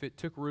do if it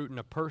took root in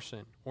a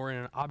person or in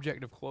an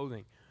object of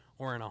clothing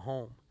or in a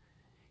home.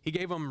 He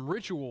gave them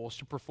rituals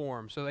to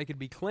perform so they could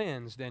be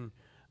cleansed and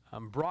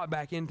brought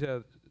back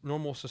into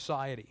normal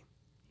society.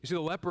 You see,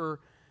 the leper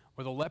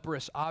or the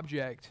leprous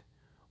object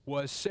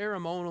was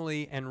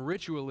ceremonially and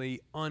ritually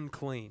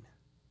unclean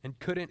and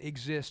couldn't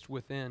exist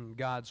within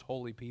God's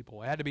holy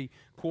people. It had to be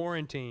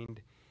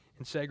quarantined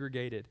and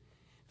segregated.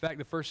 In fact,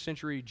 the first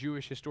century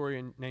Jewish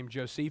historian named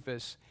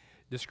Josephus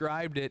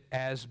described it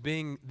as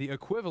being the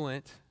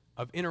equivalent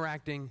of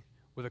interacting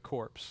with a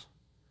corpse.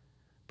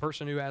 A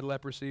person who had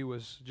leprosy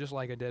was just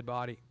like a dead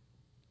body.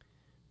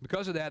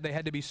 Because of that, they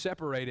had to be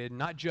separated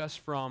not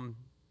just from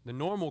the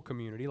normal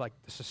community, like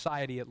the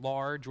society at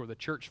large or the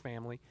church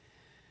family.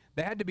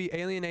 They had to be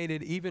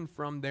alienated even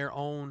from their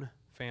own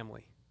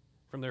family,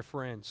 from their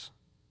friends.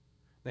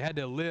 They had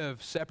to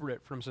live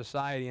separate from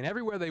society. And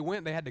everywhere they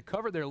went, they had to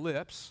cover their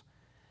lips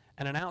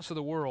and announce to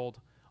the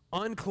world,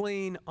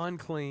 unclean,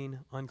 unclean,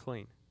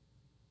 unclean.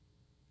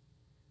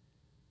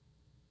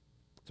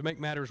 To make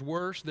matters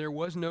worse, there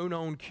was no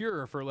known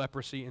cure for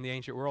leprosy in the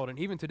ancient world. And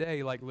even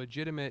today, like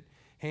legitimate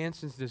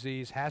Hansen's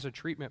disease has a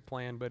treatment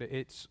plan, but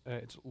it's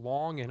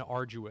long and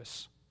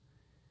arduous.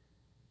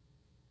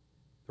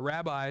 The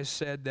rabbis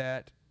said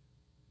that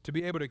to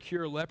be able to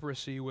cure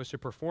leprosy was to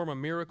perform a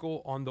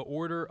miracle on the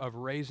order of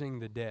raising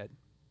the dead.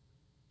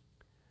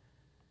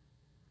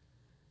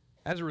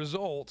 As a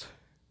result,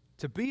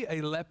 to be a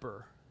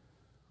leper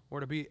or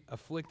to be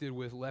afflicted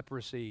with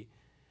leprosy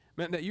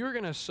meant that you were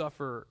going to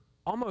suffer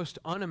almost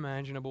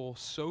unimaginable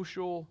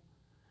social,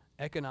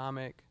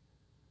 economic,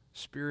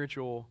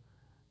 spiritual,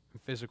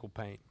 and physical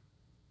pain.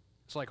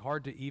 It's like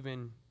hard to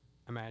even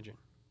imagine.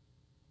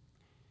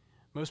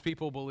 Most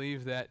people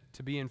believe that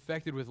to be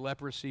infected with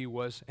leprosy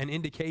was an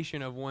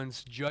indication of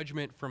one's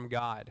judgment from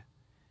God.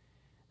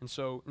 And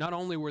so not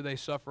only were they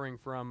suffering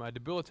from a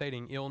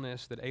debilitating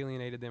illness that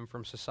alienated them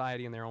from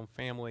society and their own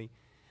family,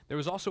 there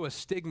was also a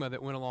stigma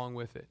that went along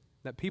with it,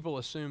 that people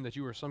assumed that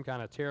you were some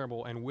kind of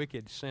terrible and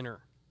wicked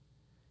sinner.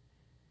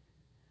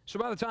 So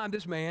by the time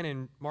this man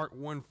in Mark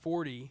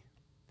 1:40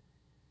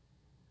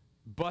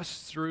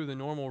 busts through the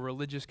normal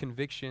religious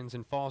convictions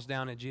and falls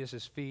down at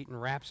Jesus' feet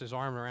and wraps his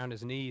arm around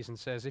his knees and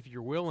says, if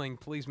you're willing,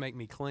 please make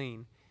me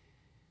clean,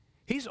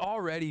 he's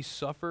already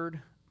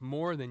suffered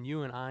more than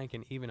you and I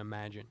can even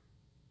imagine.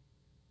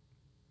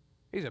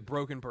 He's a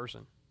broken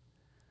person,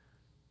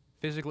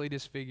 physically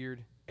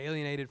disfigured,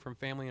 alienated from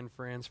family and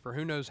friends for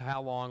who knows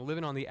how long,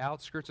 living on the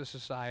outskirts of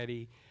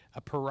society,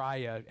 a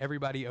pariah.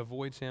 Everybody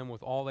avoids him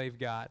with all they've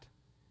got.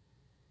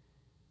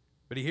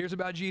 But he hears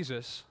about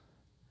Jesus,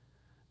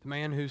 the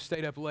man who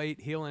stayed up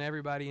late healing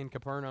everybody in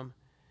Capernaum,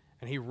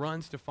 and he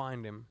runs to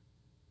find him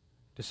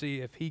to see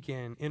if he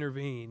can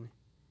intervene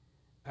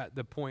at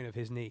the point of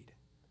his need.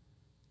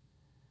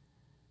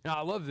 Now,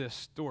 I love this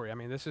story. I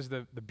mean, this is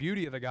the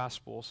beauty of the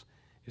Gospels,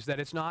 is that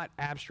it's not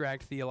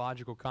abstract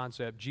theological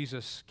concept,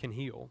 Jesus can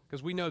heal,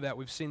 because we know that,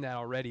 we've seen that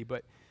already.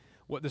 But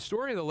what the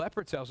story of the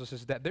leper tells us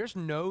is that there's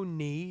no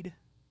need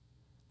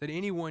that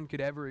anyone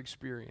could ever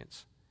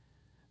experience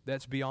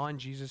that's beyond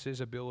Jesus'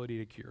 ability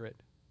to cure it.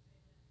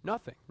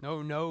 Nothing.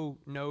 No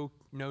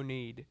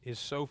need is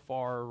so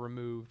far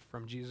removed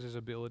from Jesus'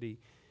 ability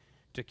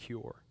to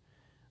cure.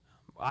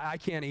 I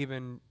can't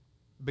even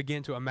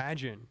begin to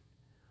imagine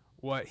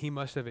what he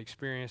must have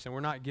experienced, and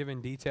we're not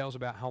given details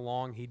about how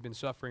long he'd been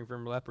suffering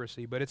from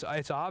leprosy, but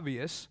it's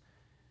obvious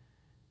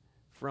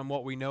from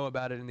what we know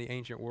about it in the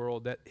ancient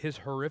world that his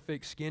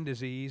horrific skin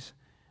disease,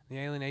 the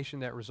alienation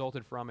that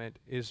resulted from it,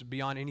 is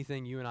beyond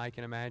anything you and I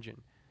can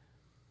imagine.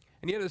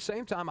 And yet at the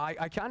same time, I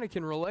kind of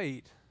can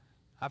relate.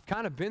 I've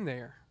kind of been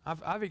there.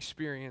 I've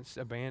experienced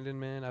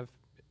abandonment. I've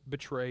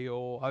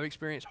betrayal. I've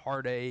experienced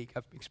heartache.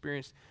 I've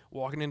experienced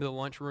walking into the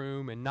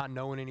lunchroom and not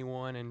knowing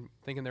anyone and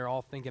thinking they're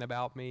all thinking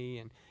about me.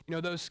 And, you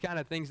know, those kind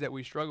of things that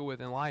we struggle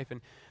with in life.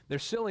 And they're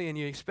silly and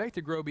you expect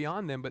to grow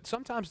beyond them. But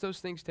sometimes those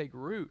things take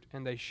root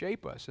and they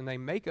shape us and they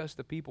make us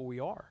the people we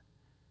are.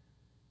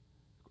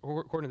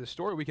 According to the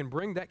story, we can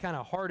bring that kind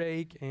of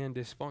heartache and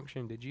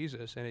dysfunction to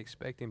Jesus and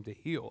expect him to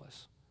heal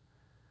us.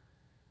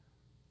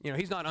 You know,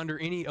 he's not under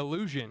any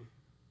illusion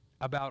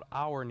about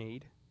our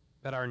need,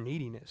 about our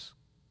neediness.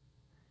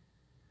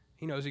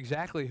 He knows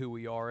exactly who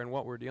we are and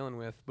what we're dealing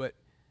with. But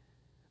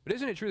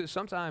isn't it true that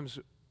sometimes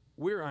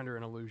we're under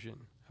an illusion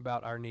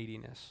about our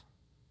neediness?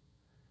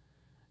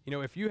 You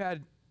know, if you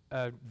had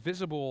a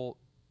visible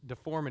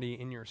deformity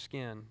in your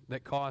skin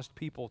that caused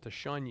people to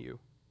shun you,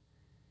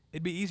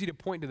 it'd be easy to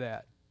point to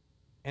that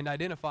and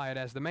identify it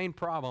as the main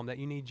problem that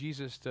you need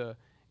Jesus to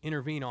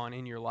intervene on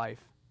in your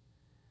life.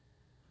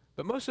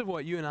 But most of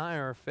what you and I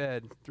are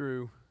fed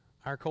through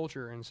our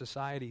culture and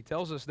society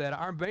tells us that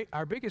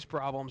our biggest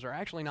problems are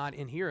actually not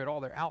in here at all.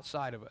 They're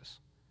outside of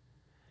us.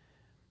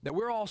 That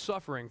we're all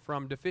suffering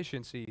from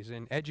deficiencies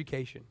in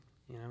education.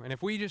 You know, and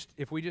if we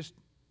just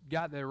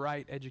got the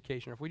right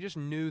education, if we just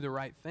knew the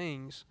right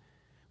things,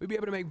 we'd be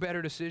able to make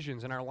better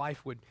decisions and our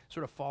life would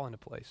sort of fall into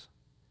place.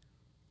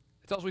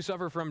 It tells us we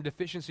suffer from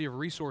deficiency of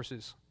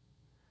resources.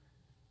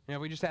 You know,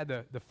 if we just had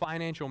the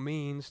financial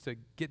means to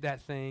get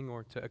that thing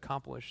or to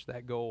accomplish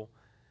that goal,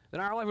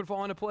 then our life would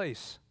fall into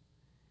place.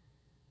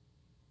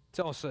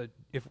 Tell us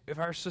if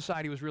our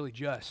society was really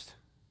just,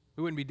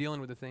 we wouldn't be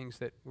dealing with the things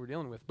that we're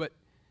dealing with. But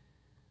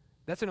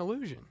that's an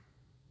illusion.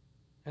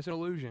 That's an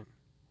illusion.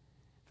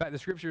 In fact, the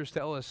scriptures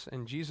tell us,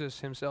 and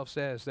Jesus himself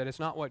says, that it's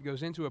not what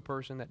goes into a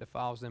person that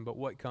defiles them, but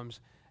what comes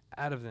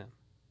out of them.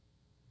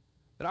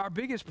 That our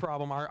biggest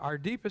problem, our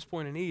deepest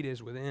point of need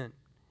is within.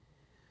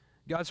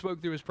 God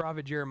spoke through his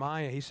prophet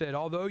Jeremiah. He said,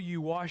 although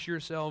you wash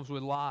yourselves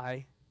with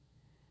lye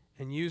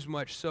and use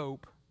much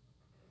soap,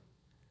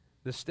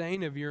 the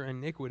stain of your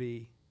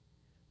iniquity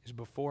is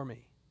before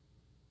me.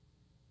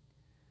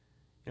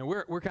 You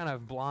know, we're kind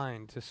of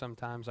blind to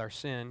sometimes our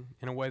sin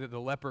in a way that the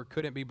leper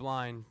couldn't be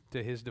blind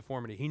to his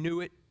deformity. He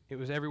knew it. It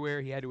was everywhere.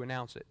 He had to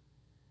announce it.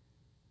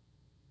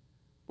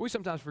 But we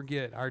sometimes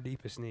forget our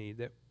deepest need,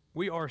 that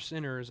we are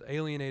sinners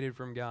alienated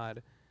from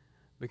God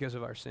because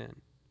of our sin.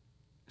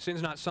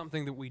 Sin's not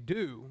something that we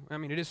do. I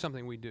mean, it is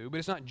something we do, but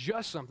it's not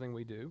just something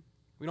we do.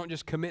 We don't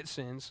just commit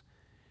sins.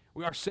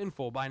 We are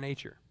sinful by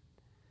nature.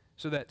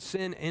 So that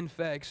sin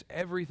infects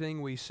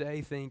everything we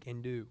say, think,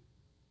 and do.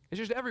 It's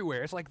just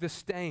everywhere. It's like the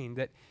stain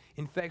that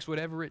infects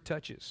whatever it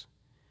touches.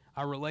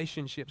 Our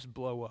relationships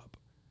blow up.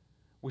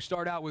 We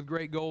start out with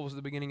great goals at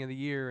the beginning of the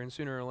year, and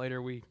sooner or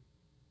later we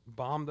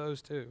bomb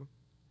those too.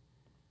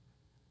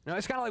 Now,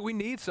 it's kind of like we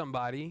need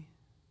somebody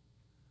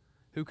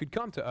who could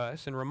come to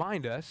us and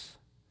remind us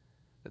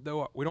that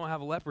though we don't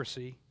have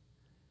leprosy,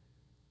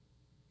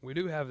 we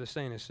do have the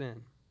stain of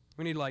sin.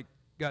 We need, like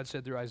God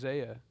said through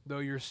Isaiah, though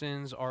your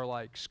sins are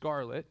like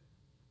scarlet,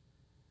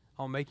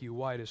 I'll make you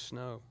white as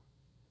snow.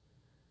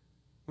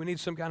 We need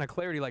some kind of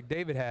clarity like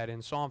David had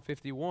in Psalm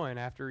 51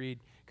 after he'd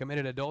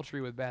committed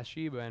adultery with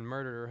Bathsheba and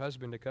murdered her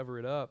husband to cover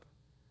it up.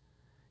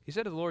 He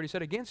said to the Lord, he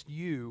said, against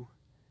you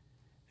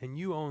and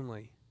you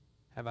only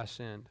have I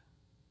sinned.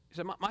 He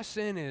said, my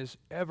sin is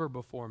ever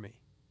before me.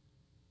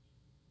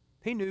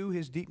 He knew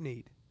his deep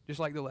need, just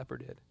like the leper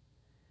did.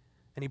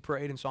 And he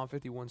prayed in Psalm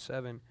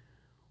 51:7,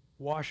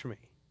 wash me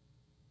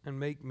and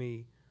make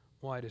me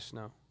white as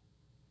snow.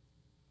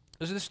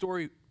 This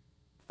story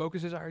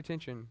focuses our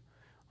attention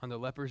on the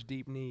leper's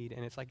deep need,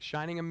 and it's like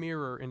shining a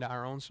mirror into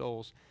our own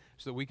souls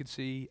so that we could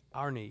see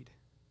our need.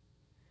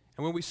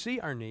 And when we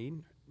see our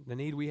need, the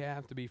need we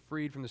have to be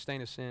freed from the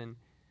stain of sin,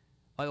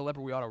 like the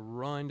leper, we ought to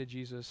run to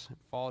Jesus,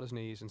 fall at his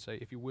knees, and say,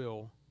 if you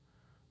will,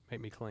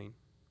 make me clean.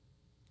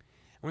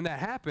 When that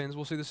happens,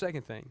 we'll see the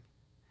second thing,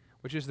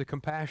 which is the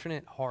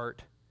compassionate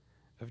heart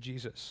of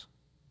Jesus.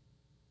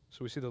 So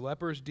we see the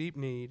leper's deep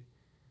need,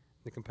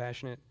 the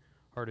compassionate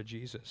heart of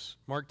Jesus.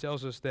 Mark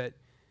tells us that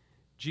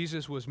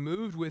Jesus was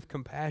moved with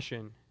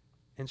compassion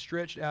and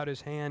stretched out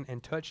his hand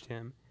and touched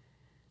him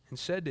and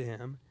said to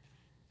him,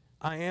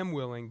 I am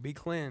willing, be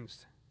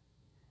cleansed.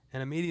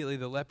 And immediately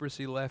the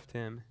leprosy left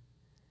him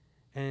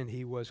and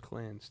he was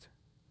cleansed.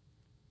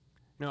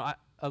 Now,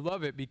 I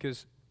love it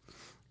because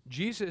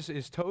Jesus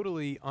is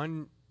totally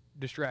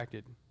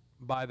undistracted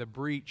by the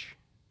breach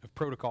of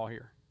protocol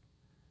here.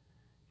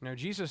 You know,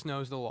 Jesus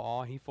knows the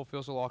law. He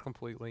fulfills the law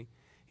completely.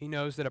 He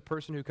knows that a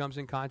person who comes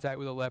in contact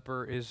with a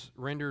leper is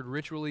rendered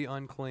ritually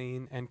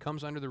unclean and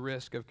comes under the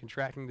risk of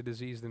contracting the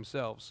disease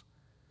themselves.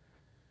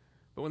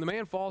 But when the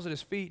man falls at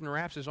his feet and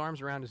wraps his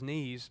arms around his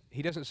knees,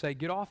 he doesn't say,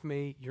 get off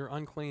me, you're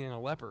unclean and a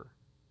leper.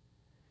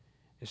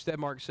 Instead,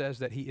 Mark says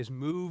that he is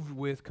moved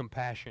with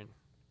compassion.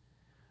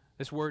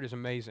 This word is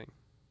amazing.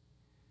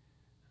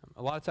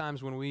 A lot of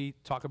times when we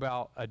talk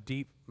about a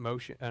deep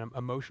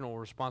emotional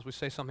response, we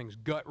say something's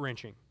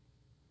gut-wrenching,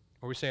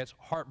 or we say it's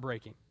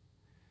heartbreaking.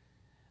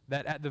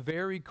 that at the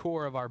very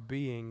core of our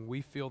being,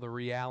 we feel the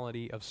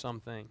reality of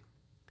something.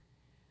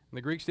 And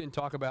the Greeks didn't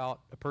talk about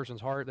a person's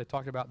heart. They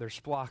talked about their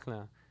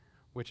splachna,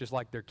 which is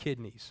like their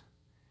kidneys.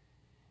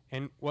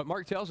 And what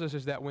Mark tells us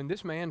is that when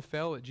this man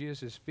fell at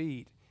Jesus'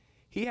 feet,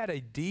 he had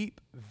a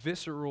deep,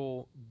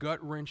 visceral,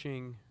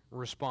 gut-wrenching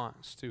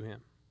response to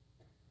him.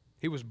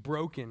 He was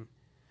broken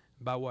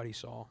by what he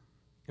saw.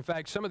 In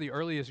fact, some of the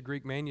earliest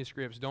Greek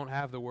manuscripts don't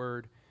have the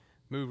word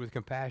moved with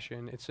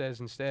compassion. It says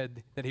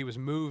instead that he was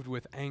moved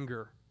with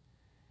anger.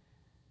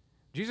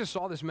 Jesus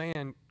saw this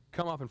man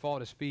come up and fall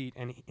at his feet,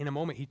 and in a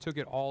moment he took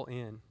it all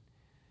in.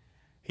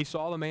 He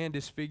saw the man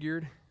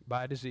disfigured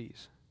by a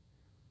disease.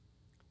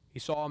 He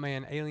saw a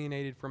man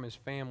alienated from his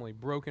family,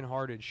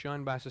 brokenhearted,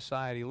 shunned by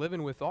society,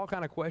 living with all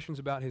kind of questions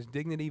about his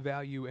dignity,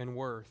 value, and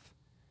worth.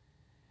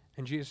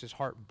 And Jesus'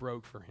 heart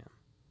broke for him.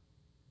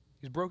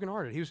 He's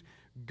brokenhearted. He was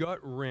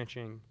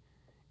gut-wrenching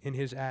in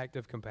his act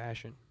of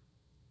compassion.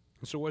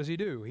 And so what does he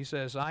do? He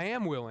says, I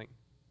am willing.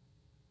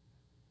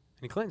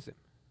 And he cleansed him.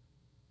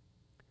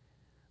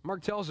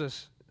 Mark tells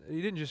us that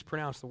he didn't just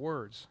pronounce the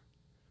words,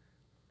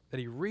 that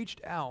he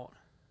reached out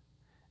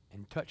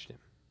and touched him.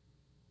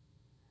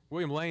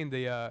 William Lane,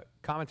 the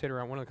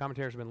commentator, one of the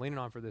commentators I've been leaning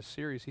on for this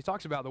series, he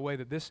talks about the way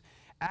that this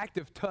act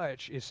of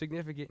touch is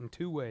significant in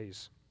two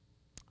ways.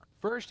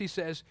 First, he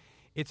says,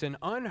 it's an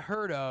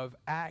unheard of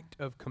act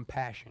of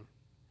compassion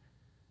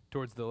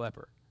towards the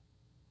leper.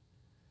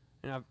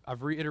 And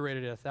I've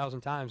reiterated it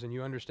 1,000 times, and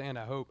you understand,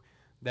 I hope,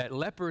 that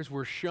lepers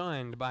were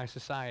shunned by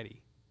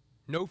society.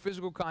 No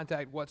physical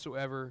contact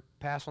whatsoever.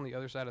 Pass on the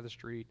other side of the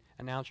street.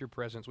 Announce your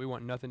presence. We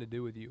want nothing to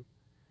do with you.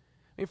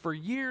 I mean, for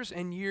years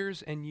and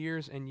years and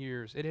years and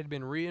years, it had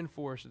been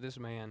reinforced to this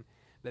man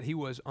that he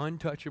was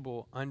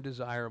untouchable,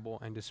 undesirable,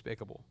 and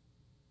despicable.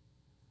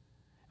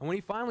 And when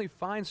he finally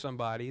finds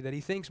somebody that he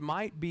thinks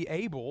might be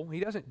able, he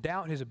doesn't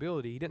doubt his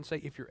ability. He didn't say,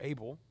 if you're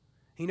able.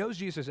 He knows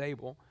Jesus is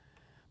able.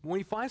 But when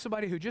he finds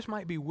somebody who just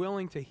might be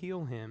willing to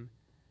heal him,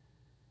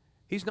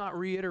 he's not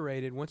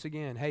reiterated once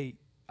again, hey,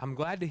 I'm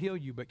glad to heal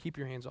you, but keep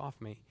your hands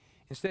off me.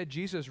 Instead,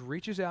 Jesus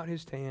reaches out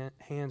his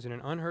hands in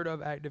an unheard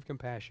of act of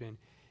compassion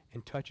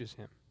and touches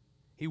him.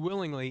 He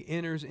willingly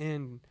enters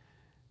into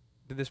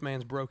this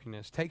man's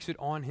brokenness, takes it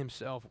on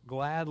himself,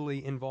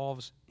 gladly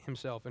involves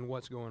himself in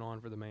what's going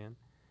on for the man.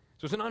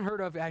 So it's an unheard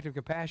of act of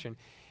compassion.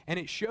 And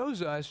it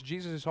shows us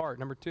Jesus' heart,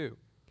 number two,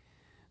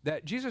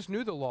 that Jesus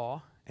knew the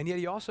law, and yet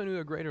he also knew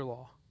a greater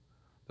law,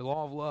 the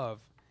law of love.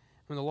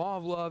 When the law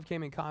of love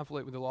came in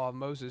conflict with the law of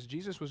Moses,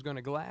 Jesus was going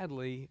to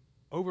gladly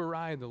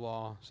override the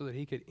law so that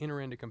he could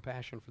enter into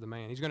compassion for the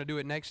man. He's going to do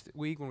it next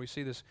week when we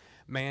see this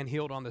man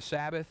healed on the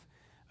Sabbath.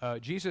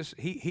 Jesus,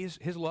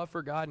 his love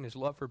for God and his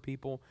love for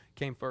people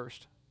came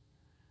first.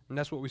 And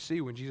that's what we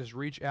see when Jesus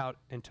reaches out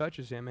and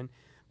touches him. And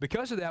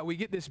because of that, we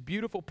get this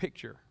beautiful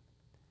picture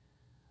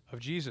of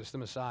Jesus, the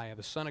Messiah,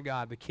 the Son of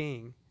God, the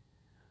King,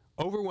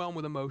 overwhelmed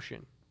with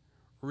emotion,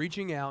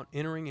 reaching out,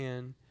 entering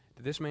in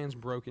to this man's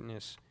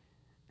brokenness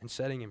and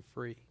setting him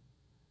free.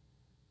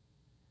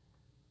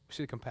 We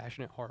see the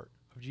compassionate heart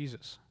of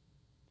Jesus.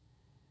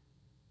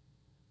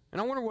 And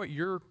I wonder what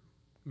your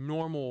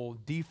normal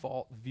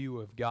default view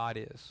of God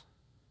is,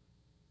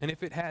 and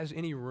if it has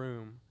any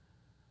room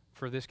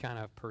for this kind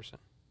of person.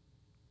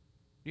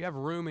 Do you have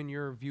room in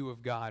your view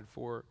of God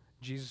for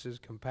Jesus'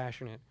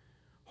 compassionate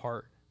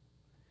heart?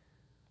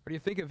 Or do you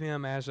think of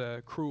him as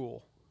a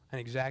cruel and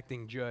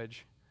exacting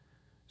judge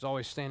who's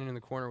always standing in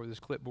the corner with his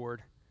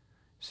clipboard,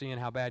 seeing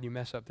how bad you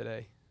mess up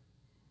today?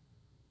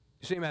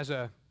 You see him as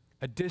a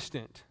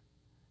distant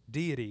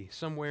deity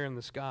somewhere in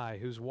the sky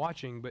who's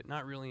watching but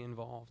not really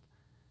involved.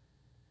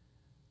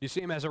 You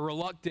see him as a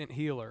reluctant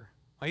healer.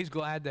 Well, he's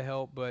glad to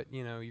help, but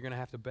you're going to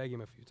have to beg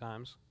him a few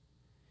times.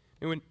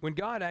 And when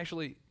God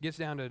actually gets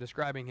down to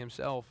describing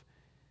himself,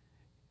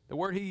 the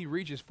word he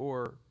reaches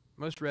for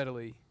most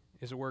readily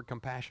is the word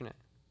compassionate.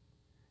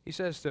 He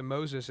says to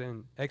Moses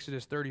in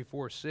Exodus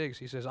 34:6,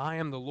 he says, I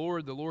am the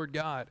Lord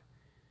God,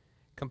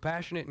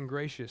 compassionate and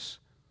gracious,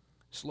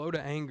 slow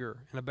to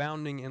anger and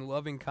abounding in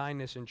loving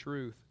kindness and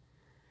truth,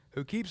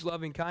 who keeps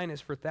loving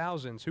kindness for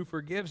thousands, who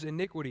forgives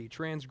iniquity,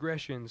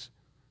 transgressions,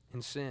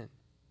 and sin.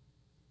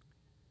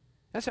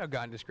 That's how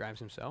God describes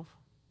himself.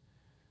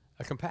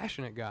 A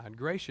compassionate God,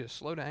 gracious,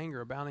 slow to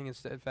anger, abounding in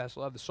steadfast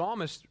love. The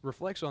psalmist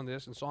reflects on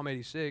this in Psalm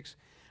 86,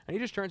 and he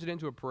just turns it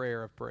into a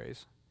prayer of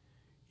praise.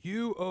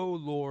 You, O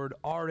Lord,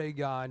 are a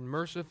God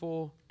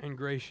merciful and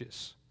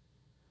gracious,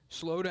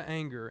 slow to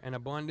anger and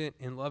abundant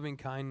in loving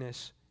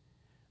kindness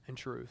and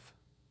truth.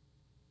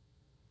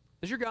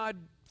 Does your God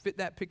fit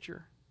that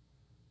picture?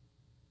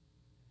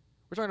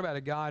 We're talking about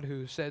a God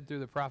who said through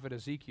the prophet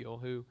Ezekiel,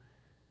 who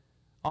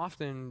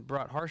often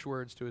brought harsh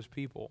words to his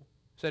people.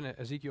 Said in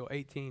Ezekiel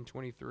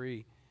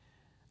 18:23,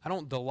 I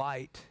don't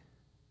delight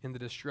in the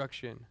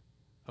destruction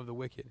of the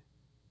wicked.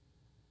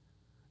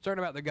 Talking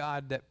about the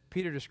God that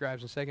Peter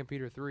describes in 2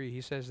 Peter 3,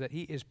 he says that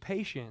he is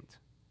patient,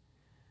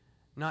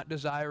 not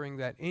desiring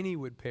that any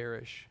would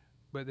perish,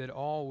 but that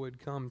all would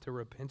come to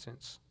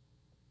repentance.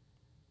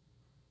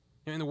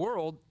 In the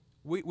world,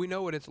 we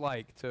know what it's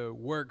like to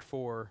work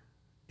for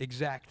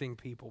exacting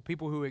people,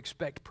 people who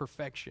expect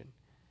perfection.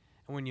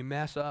 And when you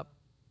mess up,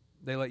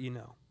 they let you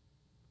know.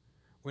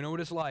 We know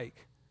what it's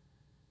like,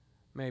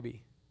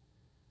 maybe,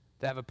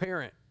 to have a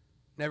parent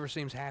never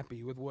seems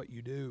happy with what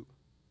you do.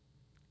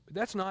 But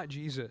that's not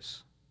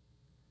Jesus.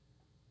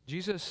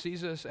 Jesus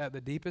sees us at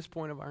the deepest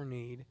point of our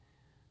need,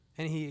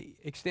 and he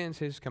extends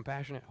his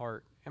compassionate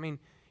heart. I mean,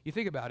 you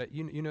think about it.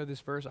 You know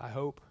this verse, I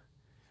hope.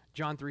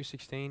 John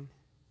 3:16.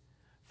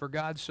 For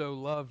God so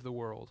loved the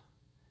world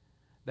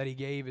that he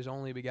gave his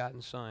only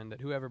begotten Son,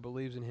 that whoever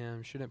believes in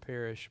him shouldn't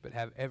perish but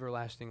have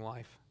everlasting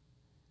life.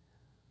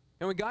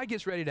 And when God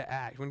gets ready to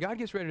act, when God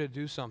gets ready to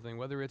do something,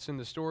 whether it's in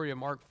the story of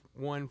Mark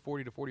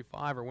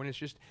 1:40-45, or when it's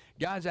just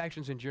God's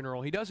actions in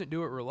general, he doesn't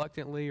do it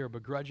reluctantly or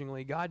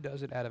begrudgingly. God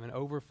does it out of an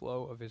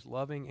overflow of his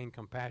loving and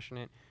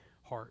compassionate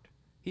heart.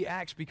 He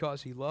acts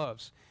because he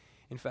loves.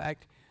 In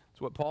fact,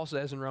 it's what Paul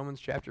says in Romans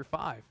chapter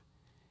 5.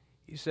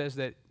 He says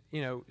that,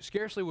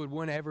 scarcely would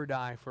one ever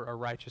die for a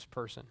righteous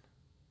person.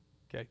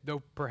 Okay,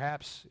 though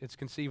perhaps it's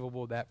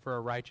conceivable that for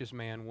a righteous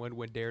man, one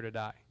would dare to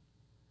die,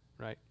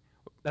 right?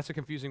 That's a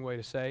confusing way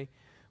to say.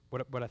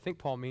 What I think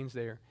Paul means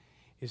there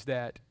is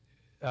that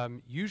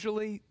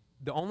usually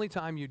the only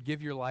time you'd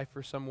give your life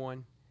for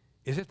someone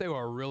is if they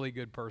were a really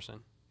good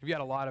person. If you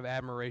had a lot of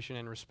admiration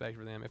and respect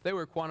for them. If they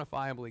were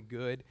quantifiably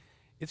good,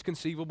 it's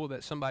conceivable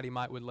that somebody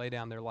would lay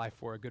down their life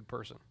for a good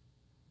person.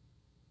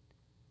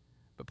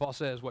 But Paul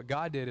says what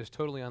God did is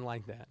totally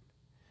unlike that.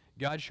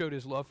 God showed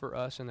his love for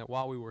us, and that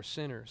while we were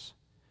sinners,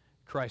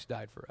 Christ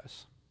died for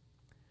us.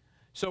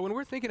 So when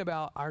we're thinking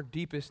about our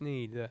deepest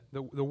need,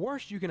 the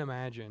worst you can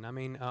imagine, I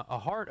mean, a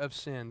heart of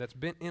sin that's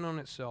bent in on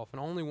itself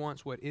and only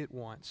wants what it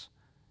wants,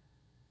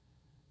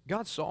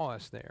 God saw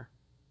us there.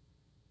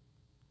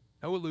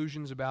 No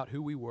illusions about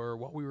who we were,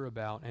 what we were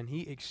about, and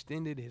he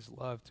extended his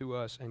love to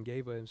us and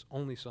gave his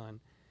only Son.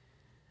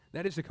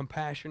 That is the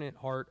compassionate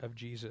heart of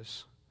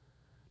Jesus.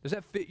 Does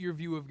that fit your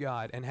view of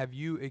God, and have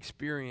you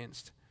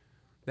experienced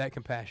that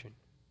compassion?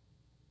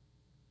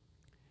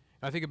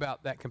 I think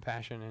about that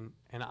compassion,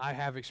 and I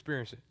have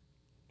experienced it.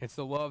 It's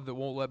the love that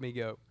won't let me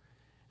go.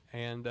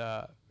 And,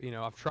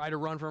 I've tried to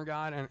run from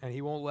God, and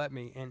he won't let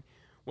me. And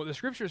what the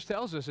Scriptures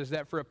tells us is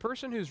that for a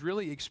person who's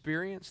really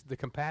experienced the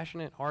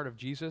compassionate heart of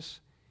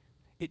Jesus,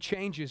 it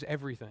changes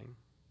everything.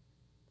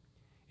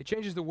 It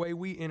changes the way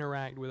we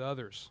interact with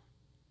others.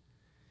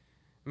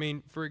 I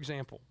mean, for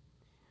example,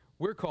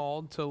 we're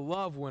called to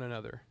love one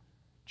another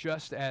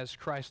just as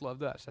Christ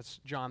loved us. That's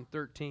John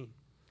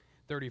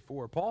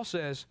 13:34. Paul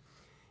says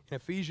in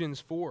Ephesians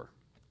 4,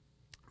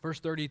 verse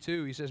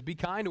 32, he says, be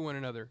kind to one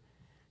another,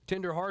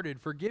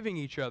 tenderhearted, forgiving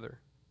each other,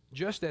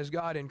 just as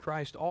God in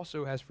Christ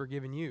also has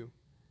forgiven you.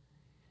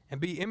 And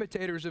be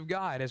imitators of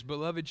God as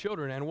beloved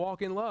children, and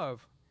walk in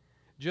love,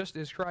 just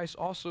as Christ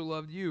also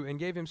loved you and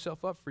gave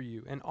himself up for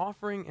you, an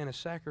offering and a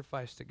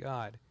sacrifice to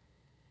God,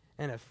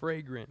 and a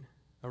fragrant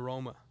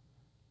aroma.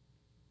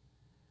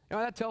 Now,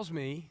 what that tells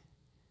me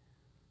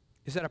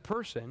is that a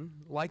person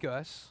like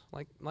us,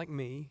 like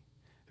me,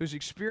 who's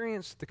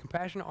experienced the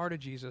compassionate heart of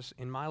Jesus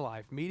in my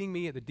life, meeting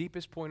me at the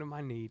deepest point of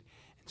my need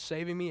and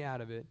saving me out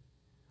of it,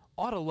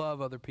 ought to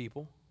love other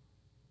people.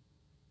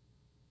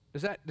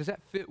 Does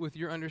that fit with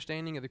your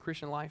understanding of the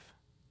Christian life?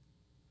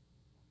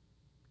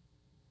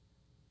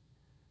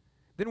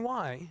 Then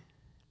why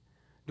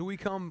do we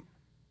come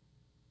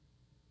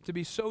to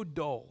be so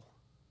dull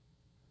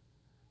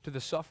to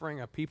the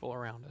suffering of people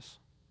around us?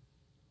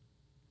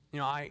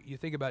 You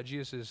think about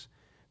Jesus'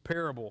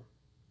 parable,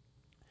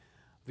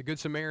 the Good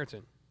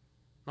Samaritan,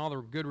 and all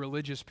the good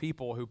religious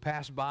people who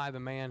passed by the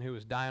man who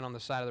was dying on the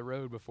side of the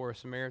road before a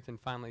Samaritan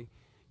finally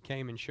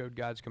came and showed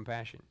God's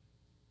compassion.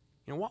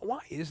 Why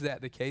is that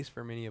the case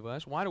for many of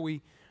us? Why do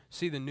we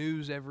see the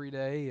news every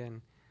day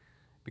and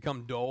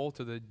become dull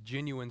to the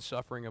genuine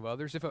suffering of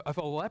others? If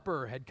a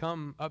leper had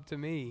come up to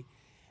me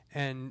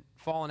and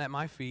fallen at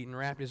my feet and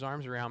wrapped his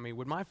arms around me,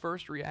 would my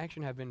first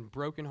reaction have been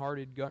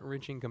brokenhearted,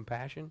 gut-wrenching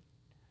compassion?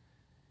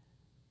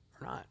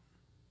 Or not?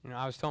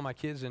 I was telling my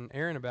kids and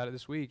Aaron about it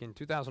this week. In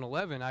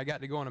 2011, I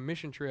got to go on a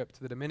mission trip to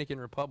the Dominican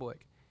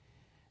Republic.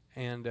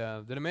 And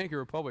the Dominican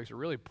Republic's a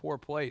really poor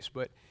place,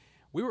 but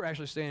we were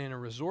actually staying in a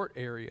resort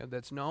area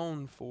that's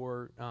known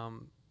for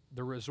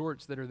the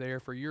resorts that are there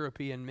for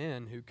European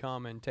men who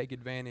come and take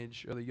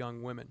advantage of the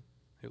young women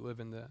who live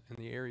in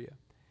the area.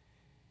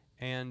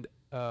 And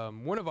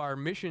one of our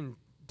mission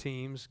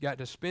teams got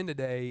to spend a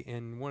day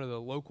in one of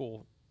the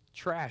local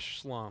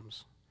trash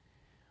slums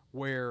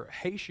where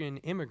Haitian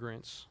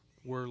immigrants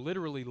were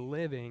literally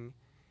living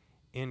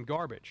in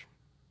garbage.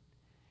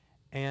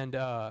 And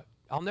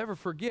I'll never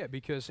forget,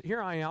 because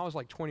here I am, I was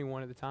like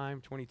 21 at the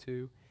time,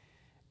 22,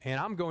 and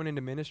I'm going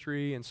into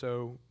ministry, and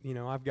so,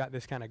 I've got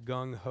this kind of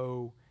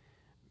gung-ho,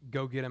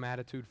 go-get-em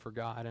attitude for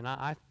God, and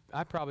I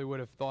probably would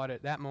have thought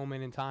at that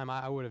moment in time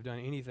I would have done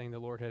anything the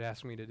Lord had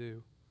asked me to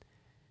do.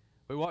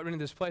 We walked into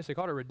this place, they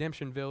called it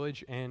Redemption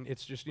Village, and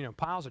it's just,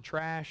 piles of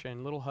trash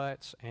and little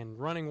huts and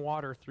running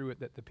water through it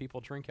that the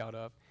people drink out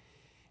of.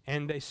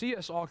 And they see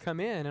us all come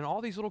in, and all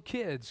these little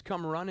kids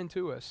come running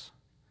to us.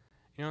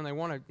 You know, and they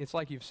want to, it's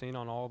like you've seen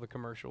on all the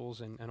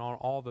commercials and on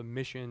all the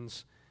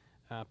missions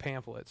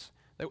pamphlets.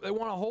 They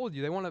want to hold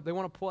you. They want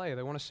to play.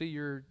 They want to see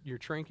your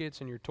trinkets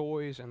and your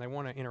toys, and they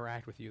want to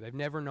interact with you. They've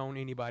never known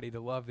anybody to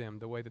love them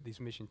the way that these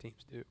mission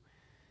teams do.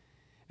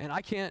 And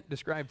I can't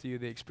describe to you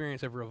the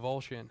experience of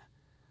revulsion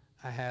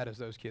I had as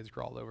those kids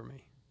crawled over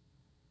me.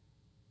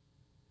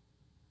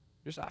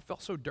 I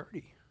felt so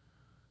dirty.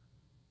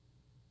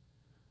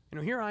 You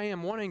know, here I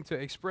am wanting to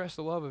express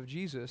the love of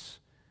Jesus,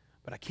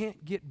 but I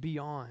can't get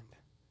beyond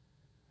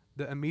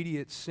the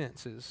immediate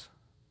senses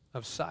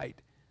of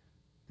sight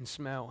and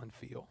smell and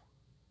feel.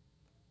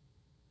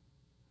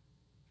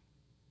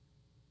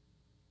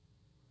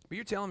 But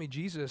you're telling me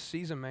Jesus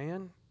sees a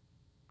man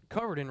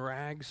covered in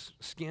rags,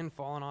 skin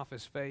falling off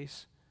his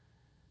face,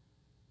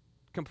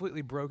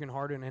 completely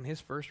brokenhearted, and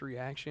his first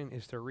reaction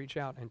is to reach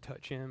out and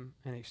touch him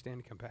and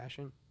extend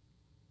compassion?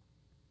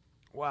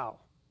 Wow.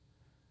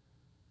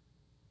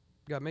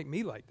 God, make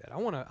me like that. I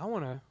want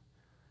to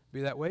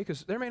be that way,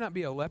 because there may not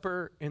be a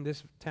leper in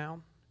this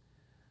town,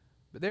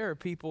 but there are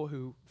people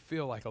who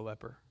feel like a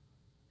leper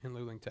in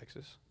Luling,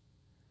 Texas.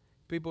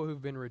 People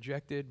who've been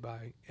rejected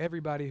by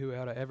everybody who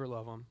ought to ever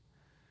love them,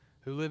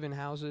 who live in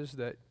houses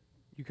that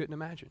you couldn't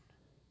imagine.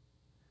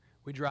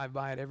 We drive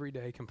by it every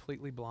day,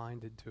 completely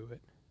blinded to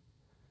it.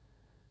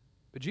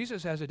 But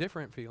Jesus has a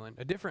different feeling,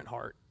 a different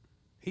heart.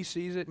 He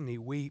sees it and he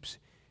weeps.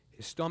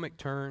 His stomach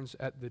turns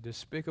at the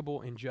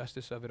despicable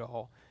injustice of it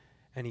all,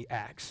 and he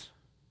acts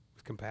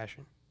with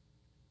compassion.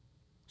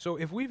 So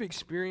if we've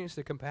experienced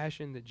the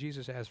compassion that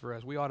Jesus has for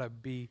us, we ought to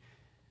be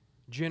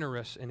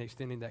generous in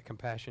extending that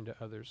compassion to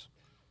others.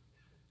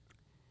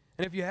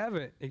 And if you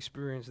haven't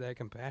experienced that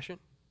compassion,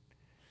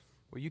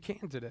 well, you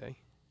can today.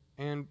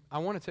 And I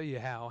want to tell you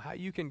how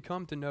you can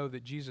come to know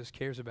that Jesus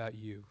cares about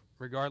you,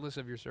 regardless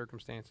of your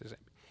circumstances.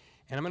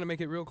 And I'm going to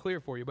make it real clear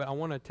for you, but I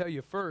want to tell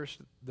you first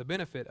the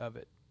benefit of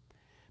it.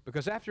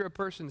 Because after a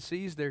person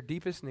sees their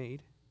deepest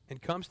need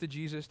and comes to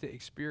Jesus to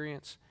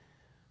experience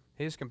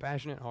his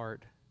compassionate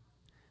heart,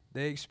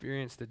 they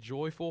experience the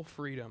joyful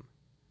freedom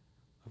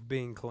of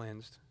being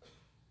cleansed.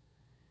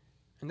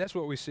 And that's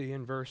what we see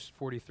in verse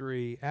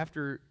 43.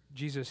 After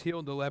Jesus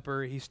healed the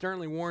leper, he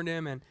sternly warned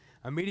him and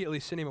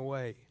immediately sent him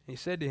away. He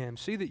said to him,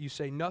 "See that you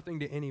say nothing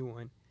to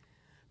anyone,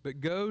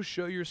 but go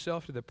show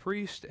yourself to the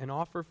priest and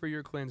offer for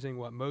your cleansing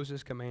what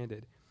Moses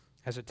commanded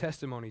as a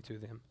testimony to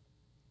them."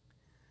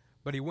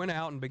 But he went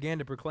out and began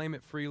to proclaim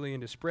it freely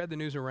and to spread the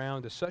news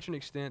around to such an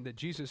extent that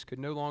Jesus could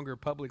no longer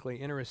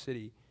publicly enter a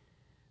city,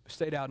 but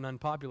stayed out in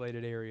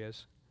unpopulated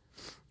areas,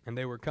 and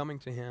they were coming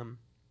to him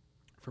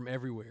from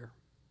everywhere.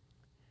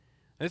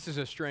 This is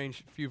a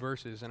strange few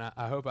verses, and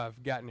I hope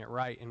I've gotten it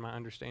right in my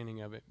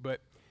understanding of it.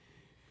 But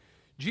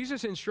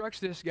Jesus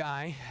instructs this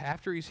guy,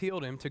 after he's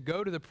healed him, to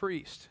go to the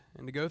priest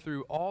and to go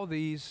through all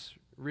these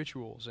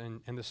rituals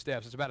and the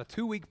steps. It's about a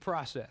 2-week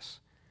process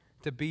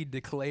to be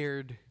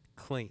declared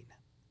clean.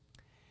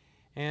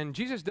 And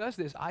Jesus does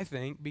this, I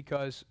think,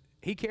 because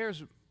he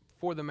cares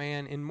for the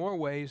man in more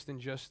ways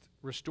than just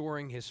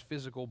restoring his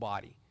physical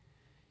body.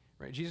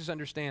 Right? Jesus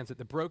understands that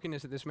the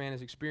brokenness that this man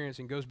is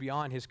experiencing goes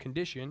beyond his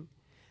condition,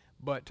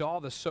 but to all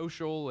the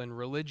social and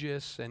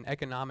religious and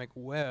economic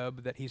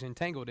web that he's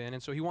entangled in.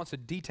 And so he wants to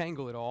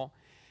detangle it all.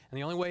 And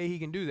the only way he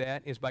can do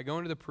that is by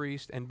going to the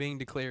priest and being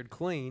declared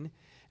clean,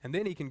 and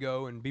then he can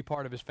go and be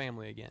part of his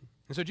family again.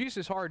 And so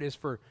Jesus' heart is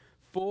for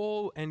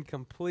full and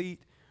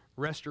complete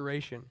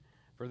restoration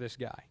for this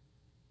guy.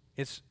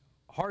 It's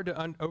hard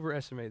to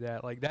overestimate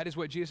that. Like, that is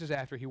what Jesus is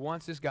after. He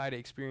wants this guy to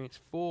experience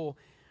full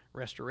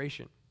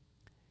restoration.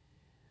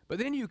 But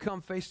then you come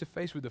face to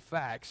face with the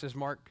facts, as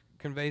Mark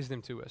conveys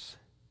them to us,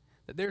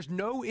 that there's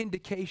no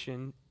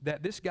indication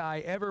that this guy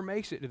ever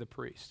makes it to the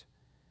priest,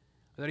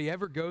 that he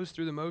ever goes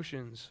through the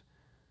motions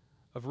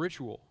of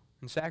ritual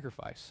and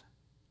sacrifice.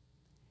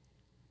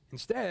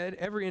 Instead,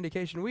 every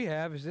indication we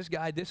have is this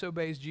guy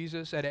disobeys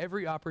Jesus at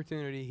every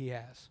opportunity he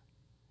has.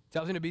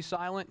 Tells him to be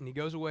silent, and he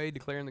goes away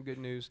declaring the good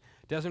news.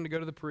 Tells him to go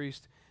to the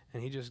priest,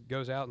 and he just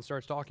goes out and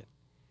starts talking.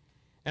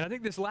 And I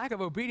think this lack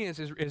of obedience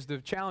is the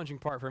challenging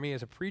part for me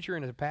as a preacher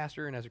and as a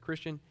pastor and as a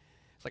Christian.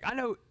 It's like, I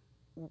know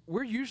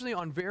we're usually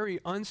on very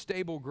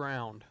unstable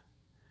ground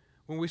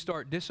when we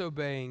start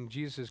disobeying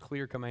Jesus'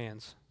 clear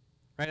commands.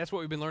 Right? That's what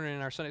we've been learning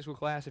in our Sunday school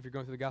class, if you're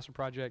going through the Gospel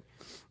Project,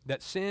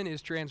 that sin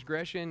is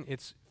transgression.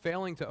 It's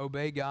failing to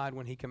obey God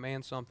when he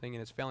commands something,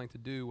 and it's failing to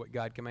do what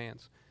God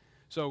commands.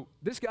 So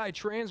this guy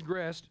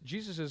transgressed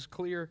Jesus'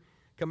 clear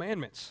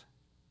commandments.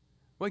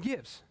 What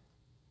gives?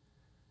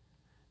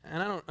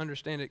 And I don't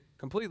understand it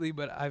completely,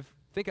 but I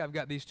think I've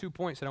got these 2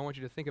 points that I want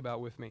you to think about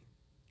with me.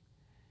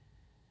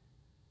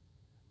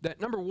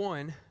 That number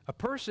one, a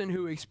person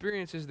who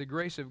experiences the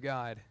grace of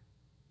God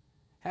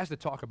has to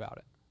talk about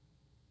it.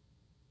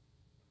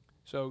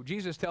 So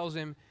Jesus tells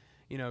him,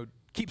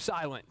 keep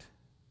silent,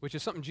 which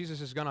is something Jesus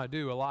is going to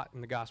do a lot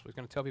in the gospel. He's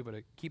going to tell people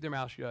to keep their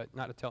mouth shut,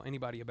 not to tell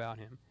anybody about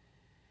him.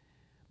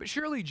 But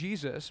surely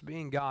Jesus,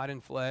 being God in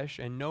flesh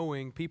and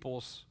knowing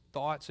people's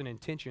thoughts and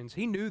intentions,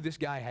 he knew this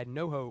guy had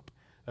no hope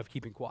of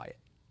keeping quiet.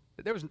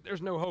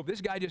 There's no hope.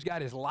 This guy just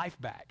got his life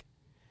back.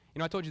 You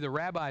know, I told you the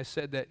rabbis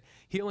said that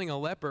healing a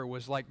leper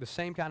was like the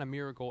same kind of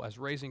miracle as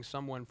raising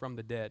someone from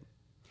the dead.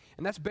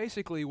 And that's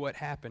basically what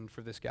happened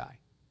for this guy.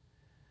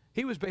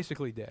 He was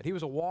basically dead. He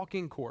was a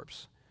walking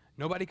corpse.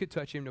 Nobody could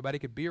touch him. Nobody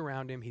could be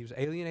around him. He was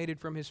alienated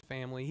from his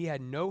family. He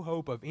had no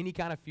hope of any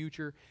kind of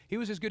future. He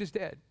was as good as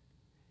dead.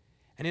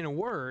 And in a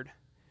word,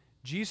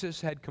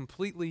 Jesus had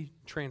completely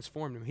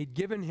transformed him. He'd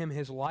given him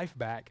his life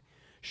back.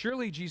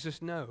 Surely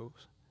Jesus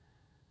knows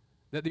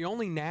that the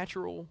only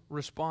natural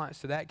response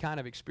to that kind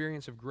of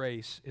experience of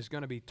grace is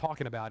going to be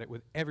talking about it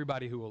with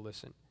everybody who will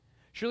listen.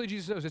 Surely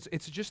Jesus knows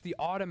it's just the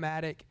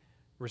automatic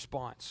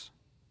response.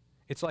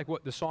 It's like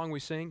what the song we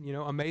sing, you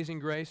know, Amazing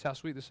Grace, how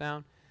sweet the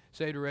sound.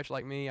 Saved a wretch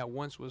like me, I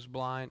once was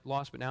blind,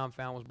 lost, but now I'm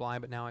found, was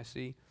blind, but now I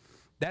see.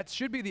 That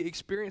should be the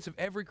experience of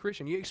every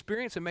Christian. You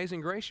experience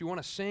amazing grace, you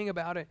want to sing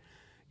about it,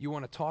 you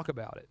want to talk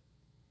about it.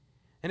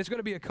 And it's going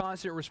to be a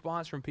constant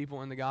response from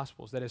people in the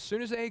Gospels, that as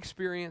soon as they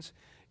experience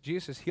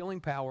Jesus' healing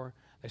power,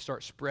 they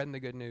start spreading the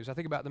good news. I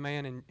think about the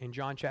man in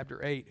John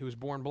chapter 8 who was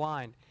born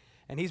blind,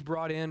 and he's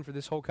brought in for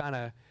this whole kind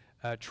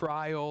of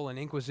trial and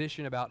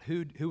inquisition about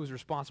who was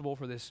responsible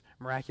for this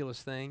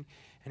miraculous thing.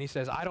 And he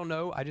says, I don't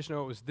know. I just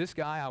know it was this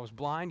guy. I was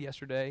blind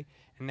yesterday,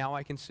 and now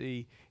I can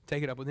see.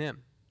 Take it up with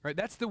him. Right?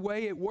 That's the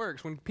way it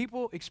works. When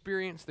people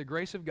experience the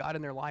grace of God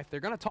in their life, they're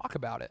going to talk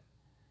about it.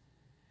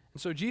 And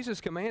so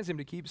Jesus commands him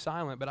to keep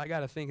silent, but I got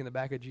to think in the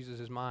back of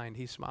Jesus' mind,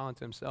 he's smiling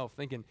to himself,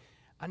 thinking,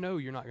 I know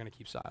you're not going to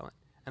keep silent.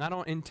 And I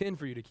don't intend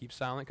for you to keep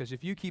silent, because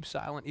if you keep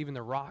silent, even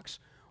the rocks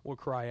will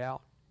cry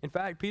out. In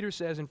fact, Peter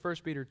says in 1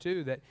 Peter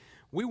 2 that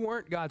we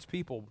weren't God's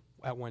people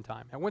at one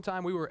time. At one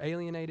time, we were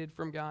alienated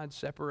from God,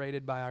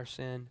 separated by our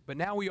sin. But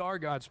now we are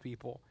God's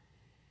people.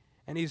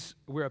 And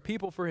we're a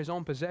people for his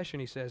own possession,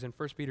 he says in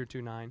 1 Peter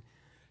 2:9,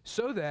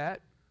 so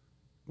that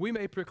we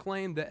may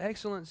proclaim the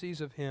excellencies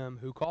of him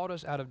who called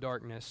us out of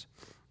darkness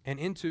and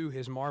into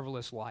his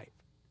marvelous light.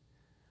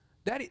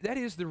 That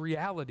is the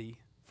reality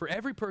for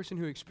every person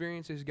who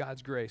experiences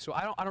God's grace. So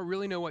I don't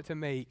really know what to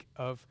make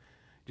of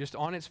just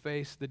on its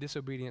face the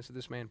disobedience that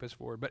this man puts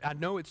forward. But I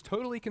know it's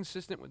totally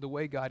consistent with the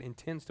way God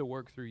intends to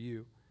work through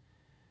you.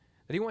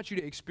 That he wants you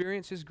to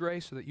experience his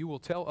grace so that you will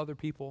tell other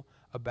people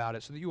about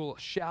it, so that you will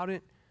shout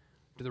it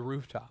to the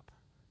rooftop.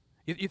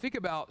 You think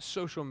about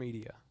social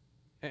media.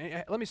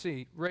 Let me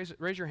see.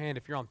 Raise your hand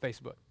if you're on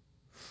Facebook.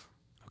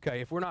 Okay,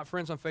 if we're not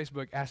friends on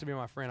Facebook, ask to be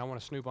my friend. I want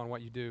to snoop on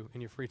what you do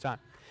in your free time.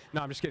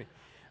 No, I'm just kidding.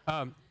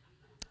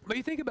 But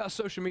you think about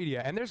social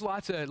media, and there's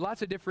lots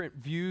of different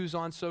views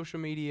on social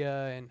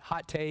media and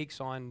hot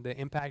takes on the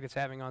impact it's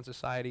having on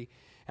society.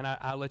 And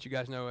I'll let you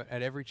guys know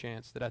at every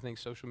chance that I think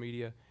social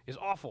media is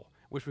awful.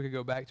 Wish we could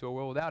go back to a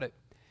world without it.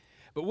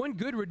 But one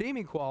good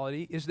redeeming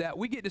quality is that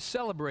we get to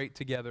celebrate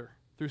together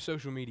through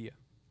social media.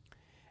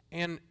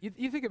 And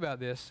you think about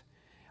this,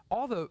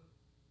 all the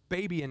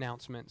baby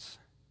announcements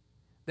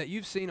that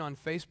you've seen on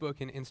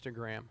Facebook and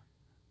Instagram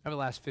over the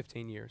last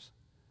 15 years,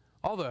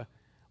 all the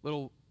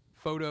little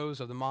photos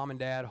of the mom and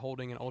dad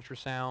holding an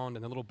ultrasound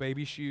and the little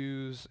baby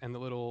shoes and the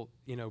little,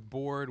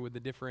 board with the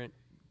different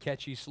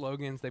catchy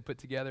slogans they put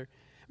together.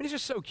 I mean, it's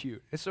just so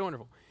cute. It's so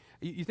wonderful.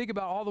 You think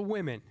about all the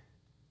women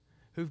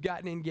who've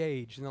gotten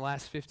engaged in the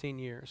last 15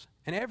 years,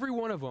 and every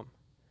one of them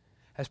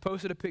has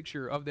posted a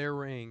picture of their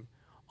ring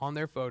on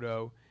their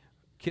photo,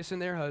 kissing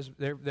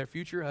their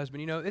future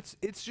husband.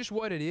 It's just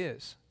what it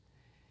is.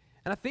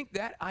 And I think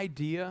that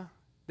idea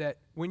that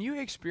when you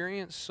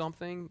experience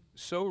something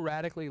so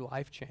radically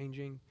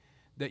life-changing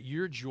that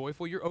you're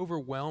joyful, you're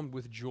overwhelmed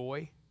with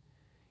joy,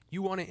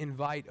 you want to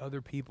invite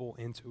other people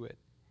into it.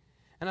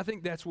 And I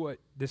think that's what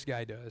this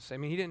guy does. I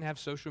mean, he didn't have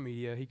social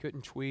media. He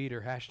couldn't tweet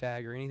or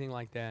hashtag or anything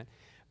like that.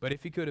 But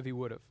if he could have, he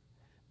would have.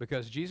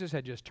 Because Jesus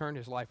had just turned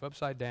his life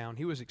upside down.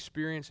 He was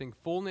experiencing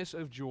fullness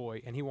of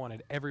joy, and he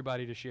wanted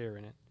everybody to share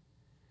in it.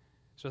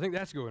 So I think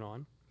that's going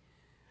on.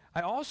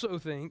 I also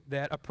think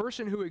that a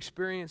person who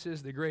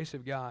experiences the grace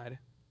of God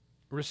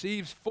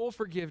receives full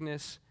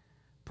forgiveness,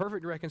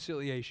 perfect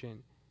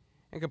reconciliation,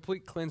 and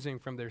complete cleansing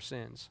from their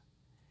sins.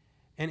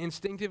 And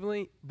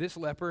instinctively, this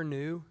leper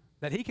knew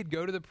that he could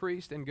go to the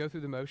priest and go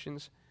through the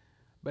motions,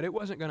 but it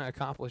wasn't going to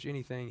accomplish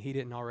anything he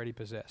didn't already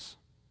possess.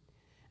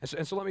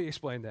 And so let me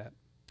explain that.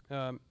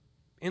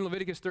 In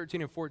Leviticus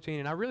 13 and 14,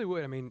 and I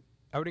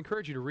would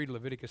encourage you to read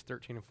Leviticus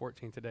 13 and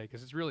 14 today,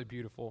 because it's really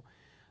beautiful.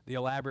 The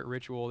elaborate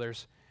ritual,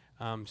 there's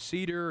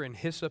cedar and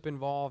hyssop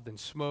involved and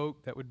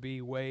smoke that would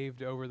be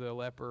waved over the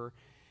leper.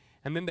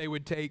 And then they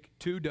would take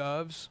 2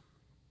 doves,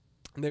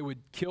 and they would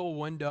kill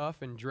one dove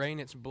and drain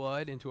its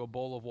blood into a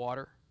bowl of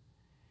water.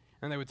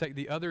 And they would take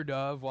the other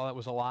dove while it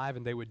was alive,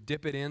 and they would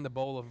dip it in the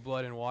bowl of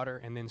blood and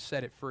water and then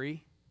set it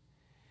free.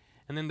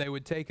 And then they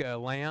would take a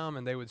lamb,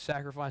 and they would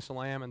sacrifice a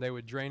lamb, and they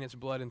would drain its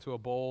blood into a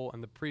bowl,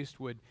 and the priest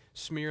would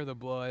smear the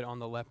blood on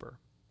the leper.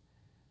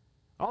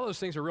 All those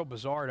things are real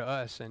bizarre to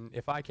us, and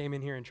if I came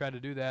in here and tried to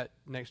do that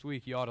next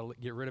week, you ought to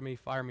get rid of me,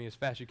 fire me as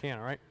fast as you can,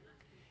 all right?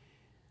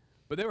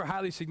 But they were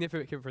highly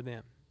significant for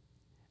them.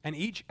 And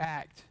each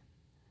act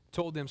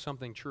told them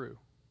something true.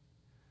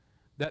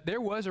 That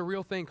there was a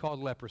real thing called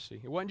leprosy.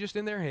 It wasn't just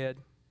in their head,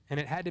 and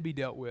it had to be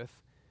dealt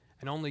with,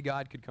 and only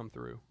God could come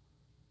through.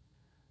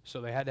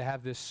 So they had to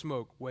have this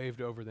smoke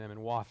waved over them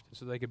and wafted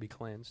so they could be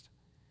cleansed.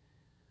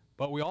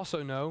 But we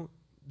also know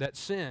that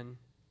sin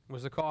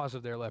was the cause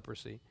of their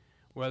leprosy,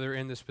 whether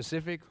in the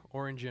specific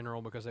or in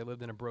general, because they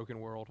lived in a broken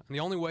world. And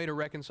the only way to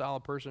reconcile a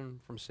person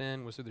from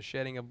sin was through the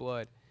shedding of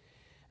blood.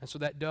 And so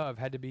that dove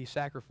had to be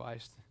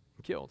sacrificed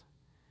and killed.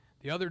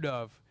 The other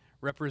dove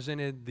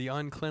represented the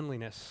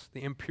uncleanliness,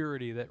 the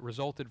impurity that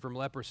resulted from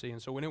leprosy.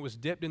 And so when it was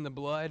dipped in the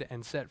blood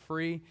and set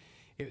free,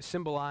 it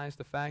symbolized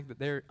the fact that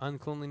their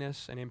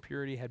uncleanliness and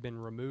impurity had been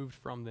removed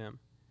from them.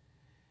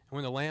 And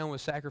when the lamb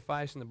was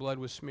sacrificed and the blood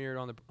was smeared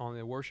on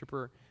the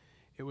worshiper,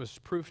 it was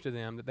proof to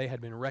them that they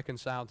had been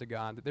reconciled to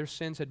God, that their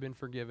sins had been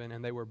forgiven,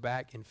 and they were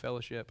back in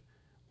fellowship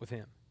with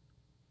him.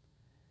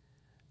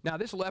 Now,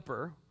 this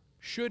leper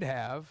should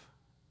have,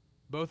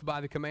 both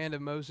by the command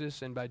of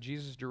Moses and by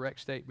Jesus' direct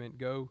statement,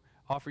 go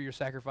offer your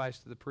sacrifice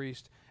to the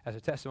priest as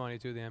a testimony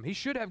to them. He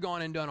should have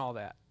gone and done all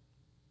that.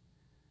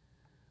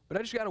 But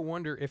I just got to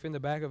wonder if in the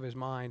back of his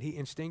mind he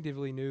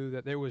instinctively knew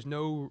that there was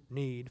no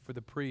need for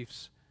the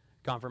priest's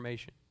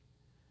confirmation.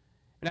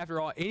 And after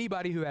all,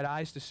 anybody who had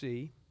eyes to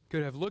see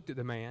could have looked at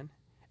the man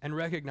and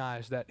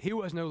recognized that he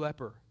was no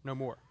leper no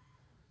more.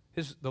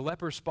 The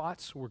leper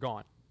spots were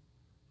gone.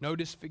 No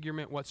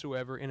disfigurement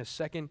whatsoever. In a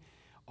second,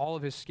 all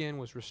of his skin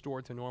was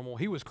restored to normal.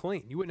 He was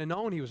clean. You wouldn't have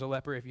known he was a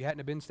leper if you hadn't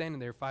have been standing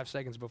there 5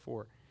 seconds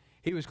before.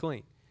 He was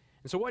clean.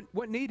 And so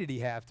what need did he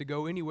have to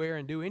go anywhere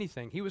and do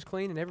anything? He was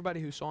clean, and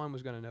everybody who saw him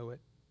was going to know it.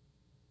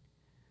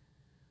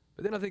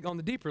 But then I think on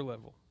the deeper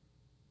level,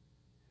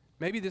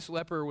 maybe this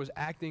leper was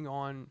acting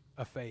on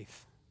a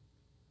faith.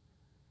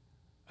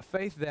 A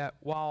faith that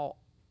while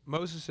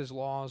Moses'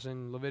 laws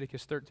in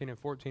Leviticus 13 and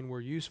 14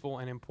 were useful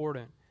and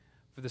important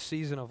for the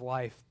season of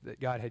life that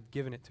God had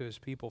given it to his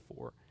people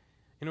for,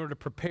 in order to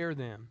prepare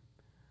them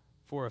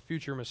for a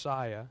future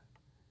Messiah,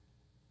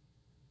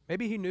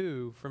 maybe he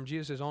knew from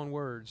Jesus' own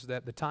words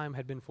that the time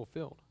had been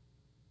fulfilled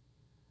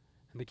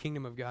and the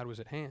kingdom of God was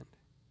at hand,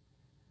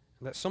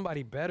 and that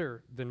somebody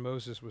better than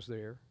Moses was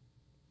there,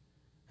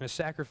 and a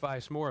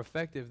sacrifice more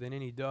effective than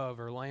any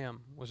dove or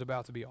lamb was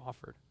about to be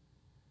offered.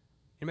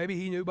 And maybe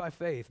he knew by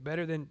faith,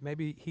 better than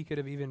maybe he could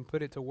have even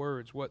put it to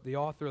words, what the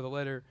author of the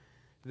letter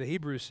to the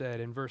Hebrews said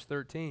in verse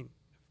 13 of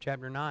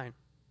chapter 9.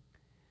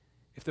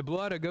 If the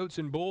blood of goats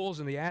and bulls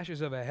and the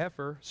ashes of a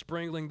heifer,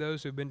 sprinkling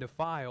those who have been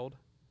defiled,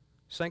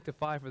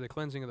 sanctify for the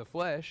cleansing of the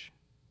flesh,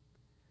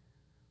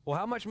 well,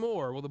 how much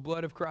more will the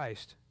blood of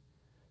Christ,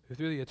 who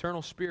through the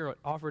eternal Spirit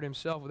offered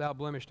himself without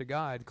blemish to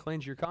God,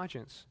 cleanse your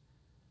conscience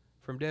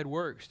from dead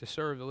works to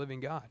serve the living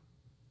God?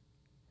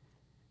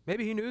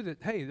 Maybe he knew that,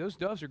 hey, those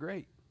doves are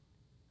great.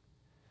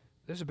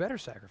 There's a better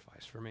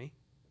sacrifice for me.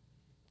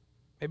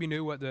 Maybe he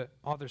knew what the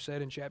author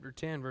said in chapter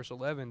 10, verse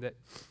 11, that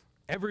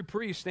every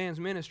priest stands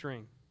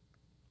ministering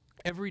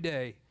every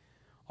day,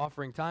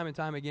 offering time and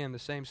time again the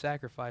same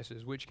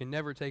sacrifices, which can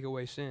never take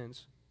away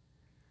sins.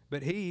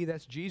 But he,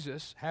 that's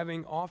Jesus,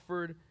 having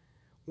offered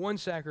one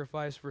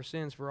sacrifice for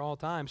sins for all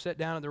time, sat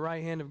down at the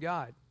right hand of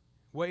God,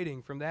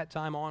 waiting from that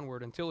time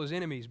onward until his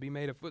enemies be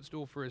made a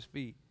footstool for his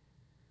feet.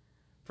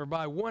 For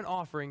by one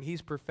offering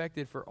he's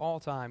perfected for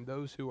all time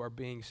those who are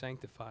being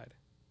sanctified.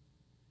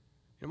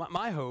 You know,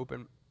 my hope,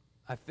 and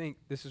I think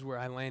this is where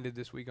I landed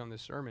this week on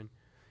this sermon,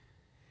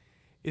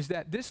 is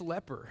that this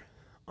leper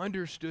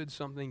understood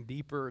something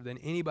deeper than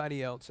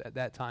anybody else at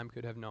that time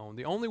could have known.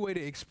 The only way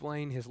to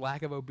explain his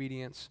lack of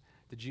obedience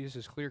to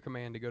Jesus' clear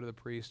command to go to the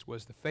priest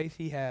was the faith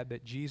he had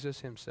that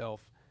Jesus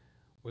himself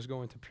was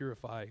going to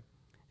purify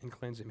and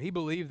cleanse him. He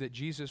believed that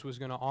Jesus was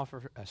going to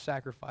offer a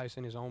sacrifice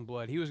in his own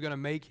blood. He was going to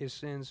make his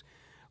sins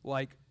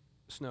like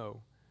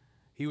snow.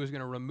 He was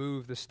going to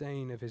remove the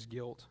stain of his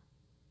guilt.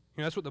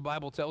 You know, that's what the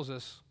Bible tells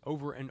us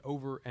over and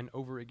over and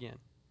over again.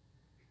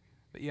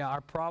 But yeah,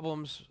 our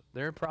problems,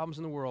 there are problems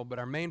in the world, but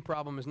our main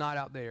problem is not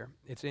out there.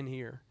 It's in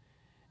here.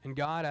 And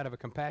God, out of a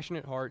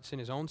compassionate heart, sent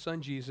his own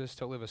son Jesus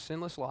to live a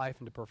sinless life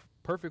and to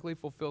perfectly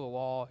fulfill the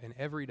law in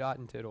every dot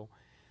and tittle,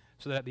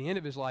 so that at the end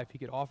of his life he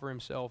could offer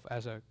himself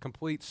as a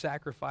complete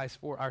sacrifice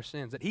for our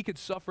sins, that he could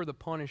suffer the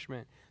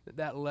punishment that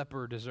that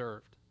leper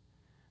deserved,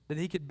 that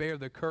he could bear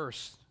the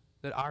curse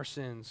that our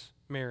sins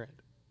merit.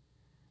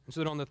 And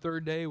so that on the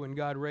third day when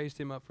God raised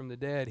him up from the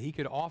dead, he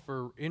could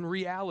offer in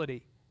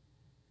reality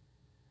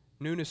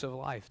newness of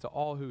life to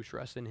all who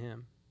trust in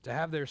him, to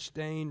have their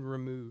stain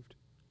removed.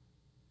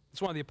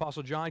 That's why the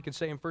Apostle John could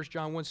say in 1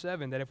 John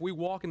 1:7 that if we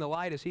walk in the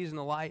light as he's in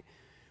the light,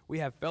 we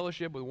have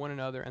fellowship with one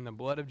another, and the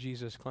blood of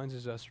Jesus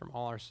cleanses us from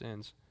all our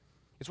sins.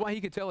 It's why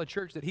he could tell a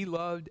church that he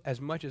loved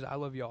as much as I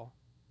love y'all.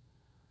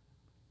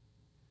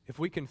 If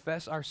we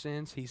confess our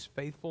sins, he's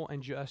faithful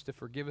and just to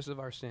forgive us of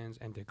our sins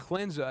and to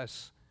cleanse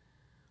us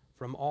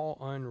from all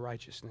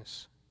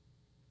unrighteousness.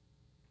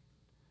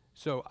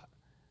 So,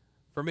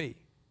 for me,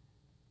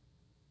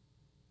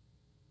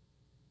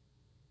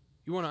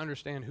 you want to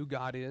understand who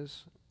God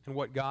is and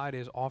what God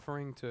is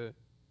offering to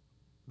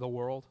the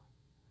world?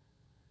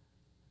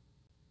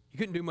 You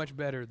couldn't do much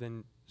better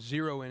than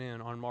zeroing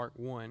in on Mark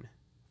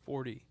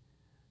 1:40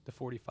 to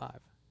 45,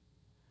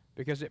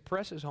 because it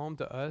presses home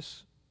to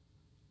us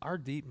our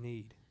deep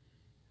need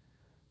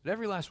That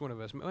every last one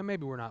of us,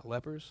 maybe we're not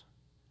lepers,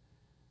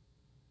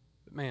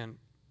 but man,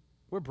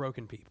 we're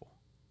broken people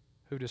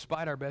who,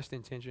 despite our best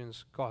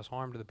intentions, cause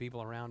harm to the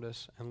people around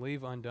us and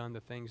leave undone the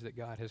things that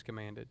God has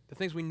commanded. The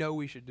things we know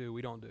we should do,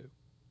 we don't do.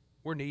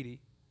 We're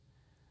needy.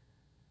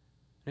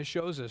 And it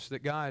shows us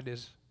that God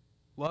is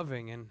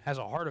loving and has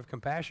a heart of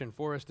compassion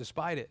for us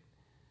despite it.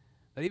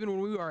 That even when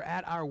we are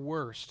at our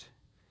worst,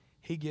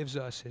 he gives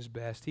us his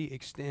best. He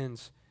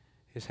extends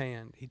his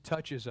hand. He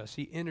touches us.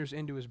 He enters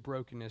into his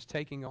brokenness,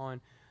 taking on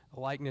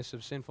the likeness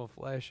of sinful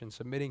flesh and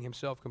submitting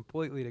himself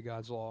completely to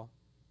God's law.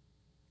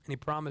 And he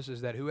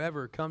promises that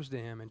whoever comes to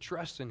him and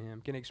trusts in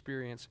him can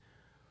experience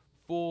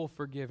full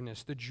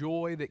forgiveness, the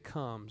joy that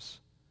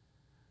comes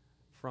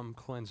from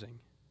cleansing.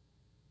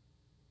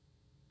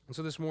 And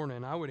so this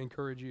morning, I would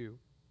encourage you,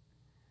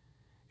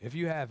 if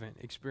you haven't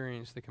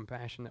experienced the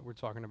compassion that we're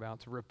talking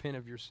about, to repent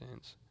of your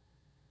sins,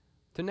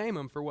 to name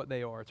them for what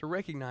they are, to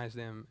recognize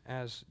them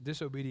as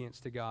disobedience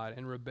to God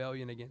and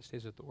rebellion against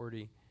his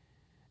authority,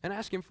 and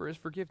ask him for his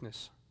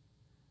forgiveness.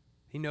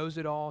 He knows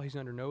it all. He's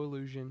under no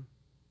illusion.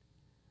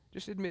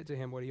 Just admit to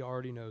him what he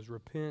already knows.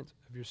 Repent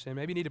of your sin.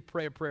 Maybe you need to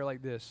pray a prayer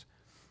like this: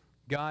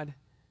 God,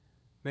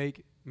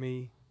 make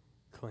me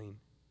clean.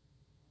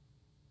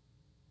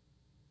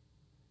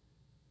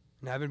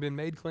 And having been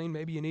made clean,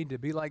 maybe you need to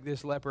be like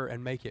this leper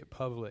and make it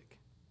public.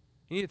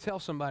 You need to tell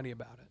somebody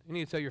about it. You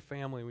need to tell your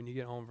family when you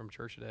get home from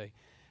church today,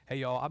 hey,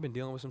 y'all, I've been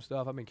dealing with some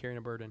stuff. I've been carrying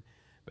a burden.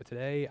 But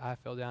today I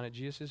fell down at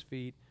Jesus'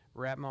 feet,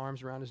 wrapped my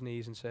arms around his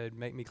knees, and said,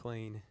 make me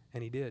clean.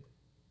 And he did.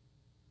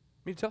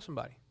 You need to tell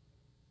somebody.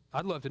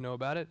 I'd love to know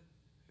about it.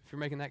 If you're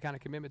making that kind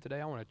of commitment today,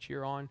 I want to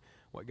cheer on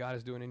what God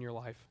is doing in your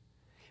life.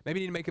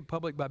 Maybe you need to make it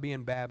public by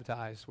being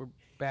baptized. We're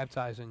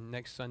baptizing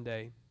next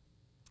Sunday.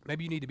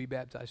 Maybe you need to be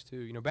baptized too.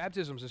 You know,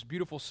 baptism is this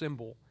beautiful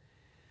symbol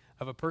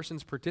of a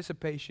person's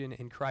participation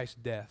in Christ's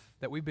death,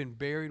 that we've been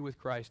buried with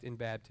Christ in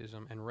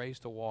baptism and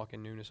raised to walk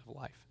in newness of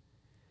life.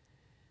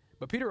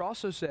 But Peter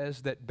also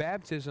says that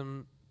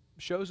baptism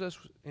shows us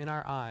in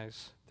our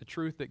eyes the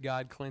truth that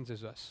God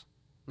cleanses us,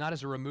 not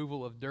as a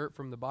removal of dirt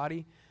from the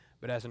body,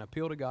 but as an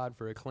appeal to God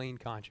for a clean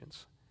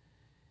conscience.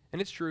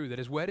 And it's true that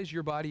as wet as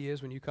your body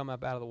is when you come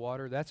up out of the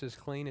water, that's as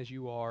clean as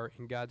you are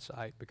in God's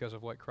sight because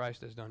of what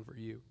Christ has done for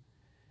you.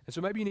 And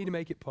so maybe you need to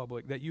make it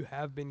public that you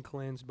have been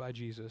cleansed by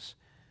Jesus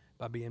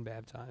by being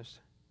baptized.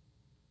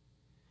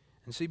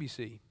 And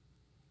CBC,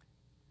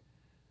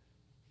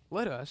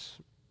 let us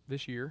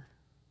this year,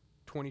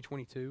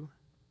 2022,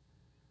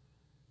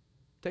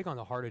 take on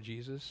the heart of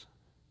Jesus,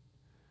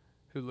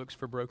 who looks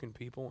for broken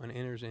people and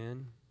enters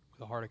in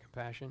with a heart of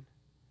compassion.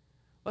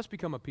 Let's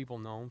become a people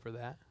known for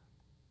that.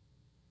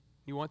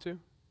 You want to?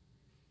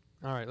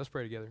 All right, let's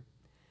pray together.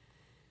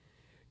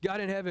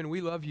 God in heaven,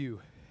 we love you,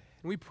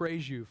 and we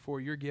praise you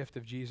for your gift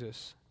of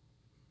Jesus.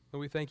 Lord,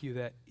 we thank you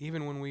that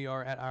even when we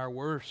are at our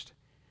worst,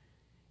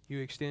 you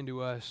extend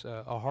to us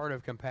a heart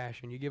of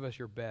compassion. You give us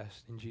your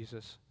best in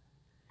Jesus.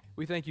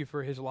 We thank you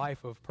for his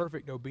life of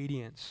perfect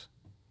obedience.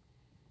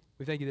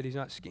 We thank you that he's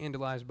not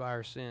scandalized by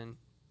our sin,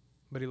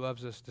 but he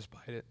loves us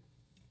despite it.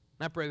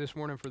 And I pray this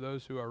morning for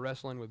those who are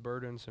wrestling with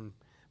burdens and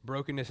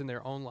brokenness in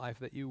their own life,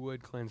 that you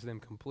would cleanse them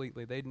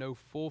completely. They'd know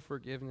full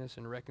forgiveness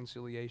and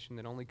reconciliation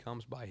that only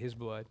comes by his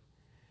blood.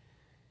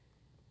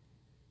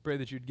 Pray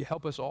that you'd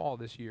help us all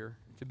this year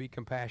to be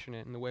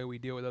compassionate in the way we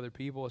deal with other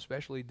people,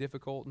 especially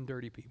difficult and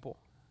dirty people.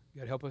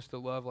 God, help us to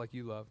love like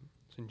you love.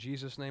 It's in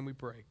Jesus' name we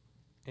pray.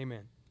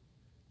 Amen.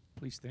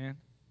 Please stand.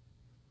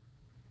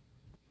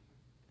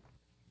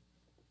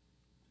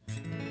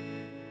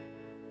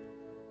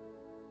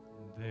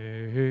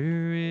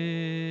 There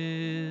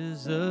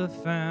is a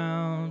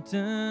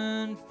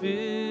fountain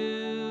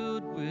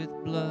filled with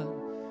blood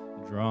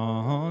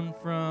drawn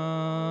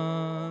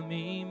from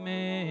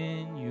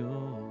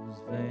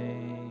Emmanuel's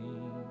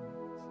veins,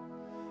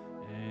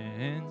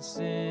 and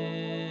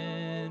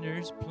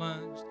sinners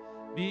plunged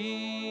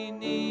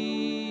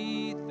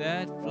beneath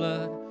that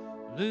flood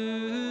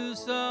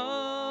lose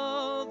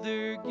all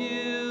their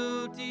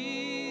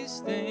guilty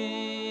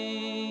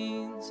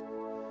stains,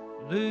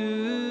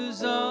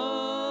 lose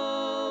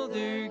all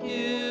their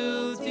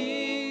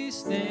guilty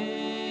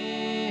stains,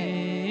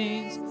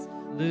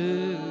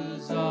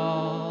 lose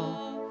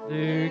all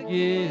their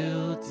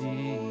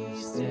guilty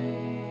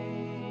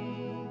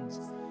stains,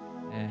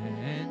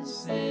 and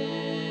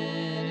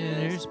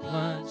sinners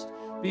plunged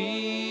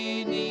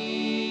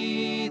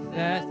beneath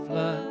that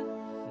flood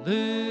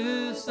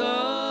lose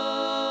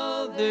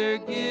all their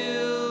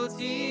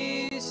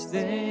guilty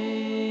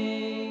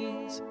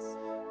stains.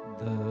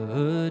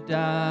 The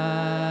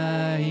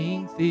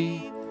dying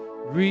thief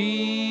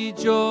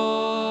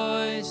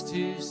rejoiced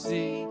to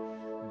see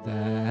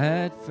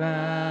that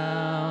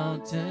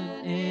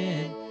fountain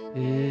in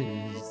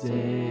his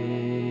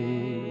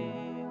day,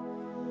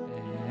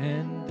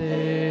 and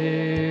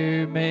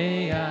there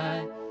may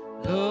I,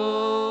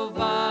 though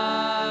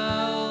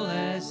vile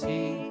as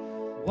he,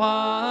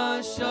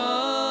 wash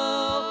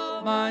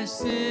all my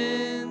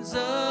sins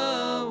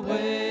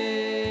away,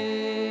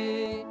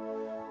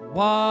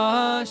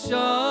 wash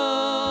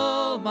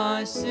all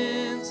my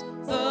sins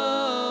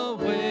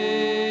away.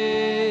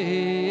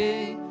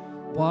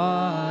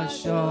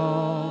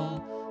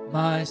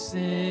 my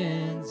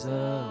sins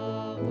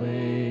away.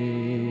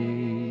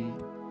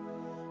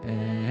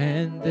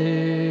 And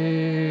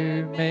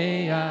there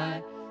may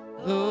I,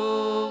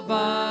 though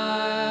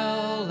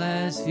vile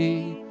as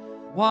he,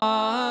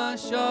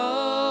 wash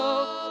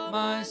all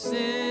my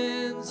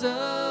sins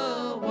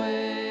away.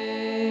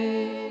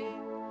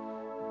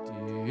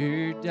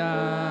 Dear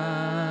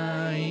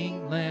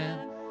dying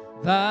Lamb,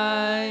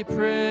 thy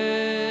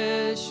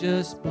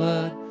precious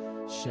blood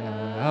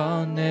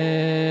shall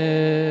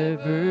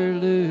never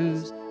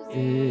lose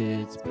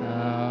its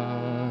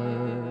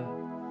power,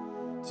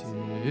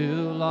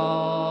 till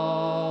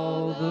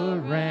all the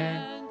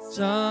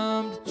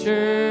ransomed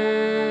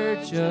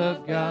church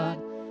of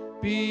God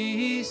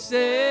be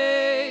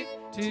saved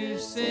to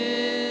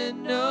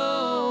sin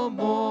no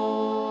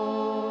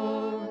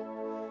more.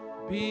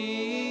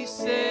 Be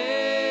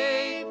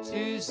saved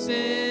to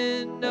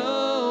sin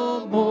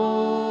no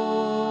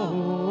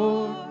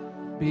more.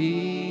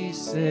 Be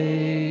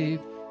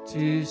saved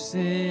to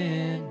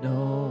sin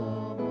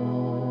no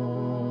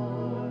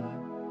more.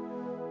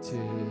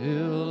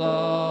 Till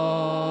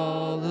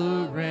all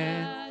the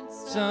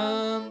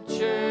ransomed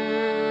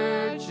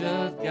church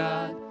of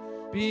God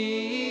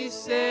be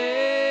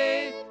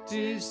saved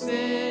to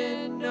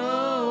sin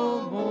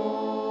no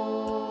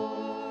more.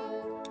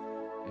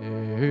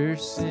 E'er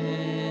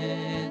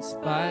since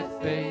by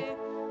faith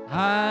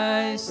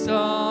I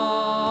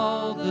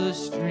saw the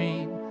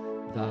stream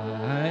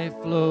thy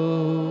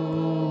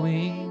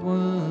flowing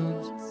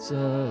wounds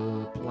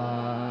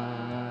supply,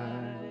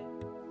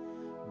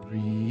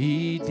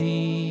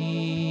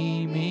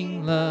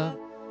 redeeming love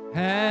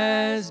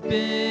has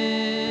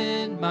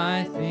been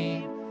my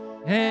theme,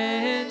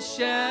 and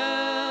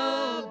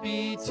shall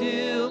be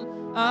till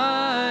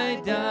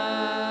I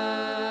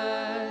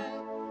die,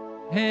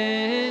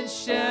 and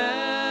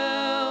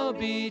shall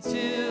be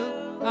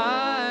till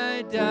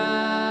I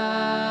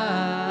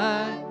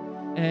die,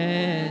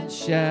 and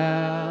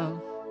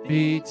shall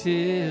be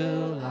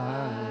till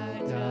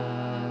I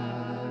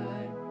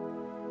die.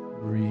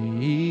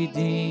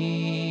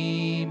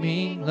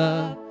 Redeeming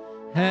love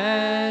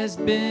has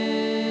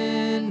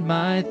been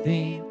my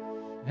theme,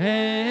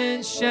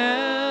 and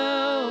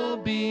shall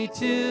be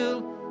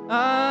till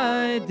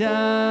I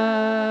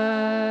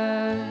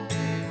die.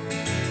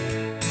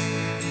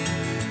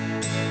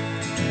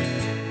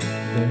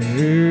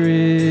 There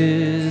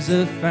is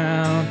a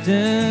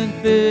fountain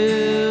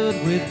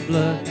filled with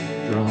blood,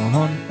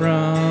 drawn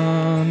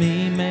from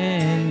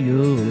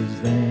Emmanuel's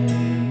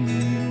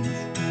veins,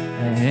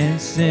 and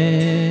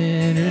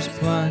sinners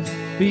plunged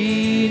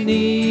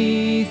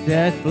beneath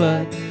that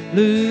flood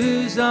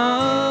lose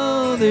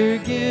all their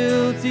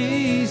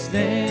guilty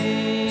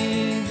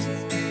stains,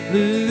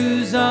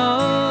 lose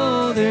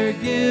all their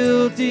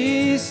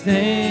guilty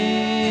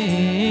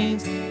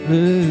stains,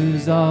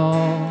 lose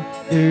all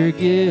their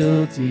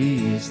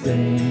guilty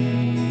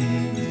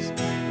stains.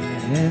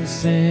 And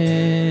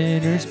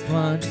sinners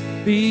plunged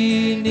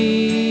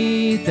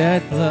beneath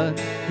that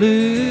flood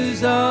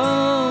lose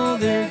all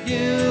their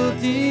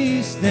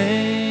guilty stains.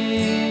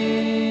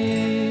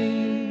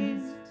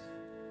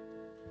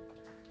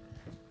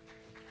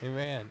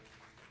 Amen.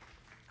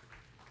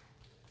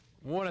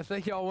 I want to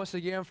thank y'all once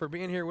again for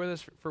being here with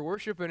us for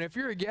worship. And if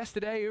you're a guest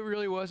today, it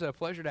really was a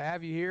pleasure to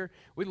have you here.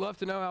 We'd love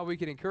to know how we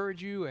can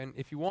encourage you. And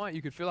if you want,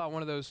 you could fill out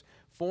one of those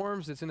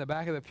forms that's in the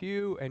back of the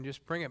pew and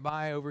just bring it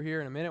by over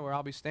here in a minute where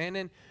I'll be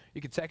standing.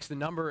 You could text the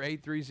number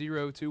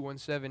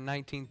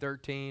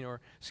 830-217-1913 or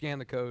scan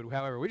the code.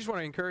 However, we just want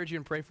to encourage you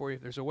and pray for you.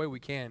 If there's a way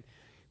we can,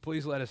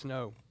 please let us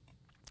know.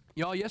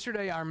 Y'all,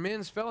 yesterday our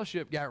men's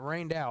fellowship got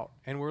rained out,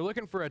 and we're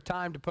looking for a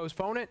time to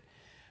postpone it.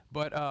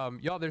 But,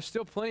 y'all, there's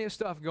still plenty of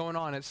stuff going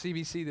on at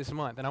CBC this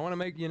month, and I want to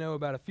make you know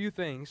about a few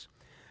things.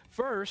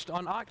 First,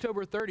 on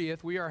October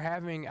 30th, we are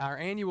having our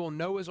annual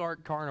Noah's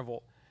Ark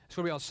Carnival. It's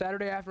going to be on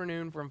Saturday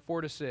afternoon from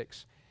 4 to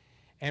 6.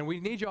 And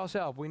we need y'all's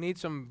help. We need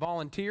some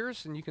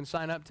volunteers, and you can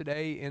sign up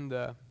today in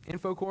the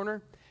info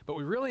corner. But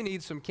we really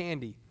need some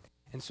candy.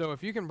 And so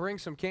if you can bring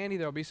some candy,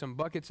 there'll be some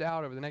buckets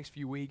out over the next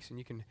few weeks, and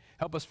you can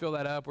help us fill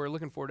that up. We're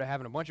looking forward to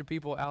having a bunch of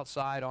people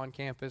outside on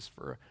campus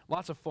for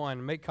lots of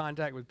fun, make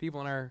contact with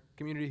people in our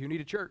community who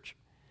need a church.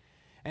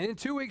 And then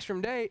 2 weeks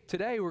from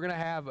today, we're going to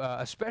have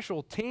a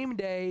special team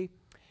day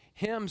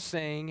hymn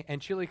sing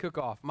and chili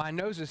cook-off. My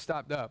nose is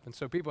stopped up, and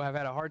so people have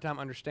had a hard time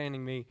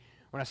understanding me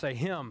when I say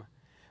hymn.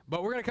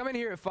 But we're going to come in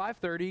here at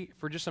 5:30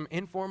 for just some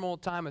informal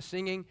time of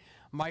singing.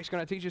 Mike's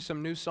going to teach us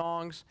some new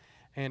songs.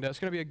 And it's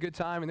going to be a good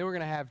time, and then we're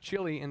going to have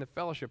chili in the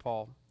fellowship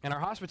hall. And our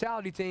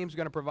hospitality team is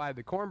going to provide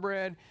the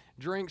cornbread,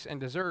 drinks, and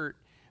dessert.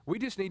 We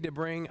just need to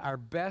bring our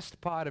best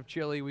pot of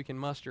chili we can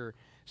muster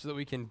so that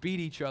we can beat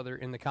each other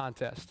in the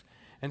contest.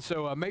 And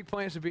so make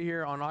plans to be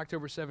here on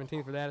October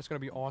 17th for that. It's going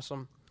to be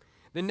awesome.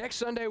 Then next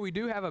Sunday, we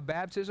do have a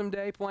baptism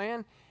day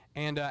planned.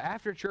 And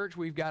after church,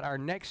 we've got our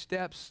Next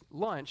Steps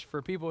lunch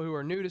for people who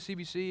are new to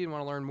CBC and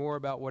want to learn more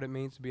about what it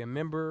means to be a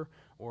member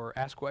or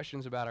ask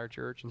questions about our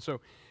church. And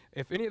so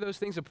if any of those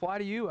things apply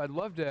to you, I'd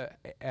love to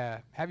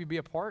have you be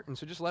a part. And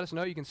so just let us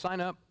know. You can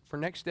sign up for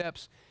Next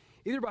Steps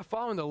either by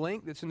following the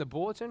link that's in the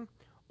bulletin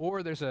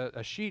or there's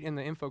a sheet in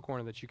the info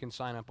corner that you can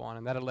sign up on,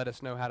 and that'll let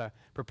us know how to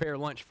prepare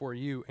lunch for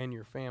you and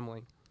your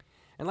family.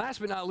 And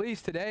last but not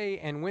least, today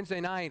and Wednesday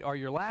night are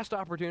your last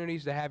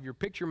opportunities to have your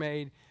picture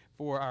made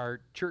for our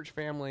church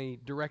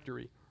family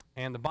directory.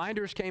 And the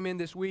binders came in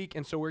this week,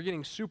 and so we're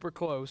getting super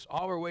close.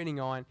 All we're waiting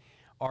on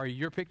are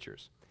your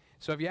pictures.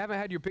 So if you haven't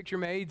had your picture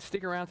made,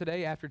 stick around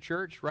today after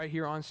church right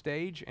here on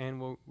stage,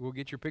 and we'll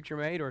get your picture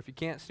made. Or if you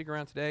can't stick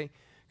around today,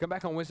 come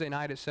back on Wednesday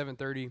night at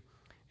 7:30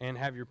 and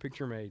have your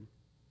picture made.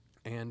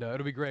 And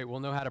it'll be great. We'll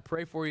know how to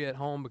pray for you at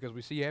home because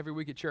we see you every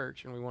week at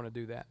church, and we want to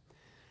do that.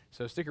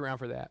 So stick around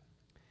for that.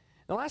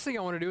 The last thing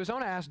I want to do is I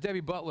want to ask Debbie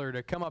Butler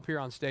to come up here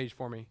on stage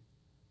for me.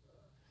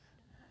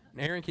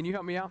 And Aaron, can you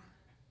help me out?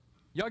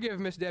 Y'all give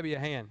Miss Debbie a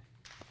hand.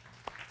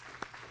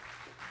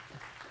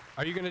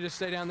 Are you going to just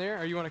stay down there,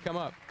 or you want to come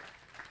up?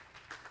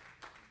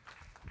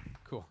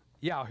 Cool.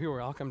 Yeah,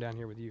 I'll come down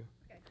here with you.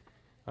 Okay.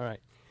 All right.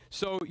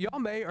 So y'all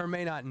may or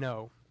may not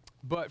know,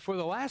 but for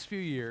the last few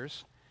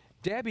years,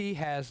 Debbie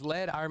has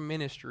led our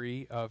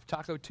ministry of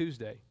Taco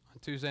Tuesday on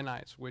Tuesday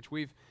nights, which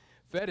we've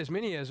fed as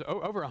many as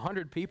over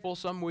 100 people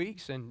some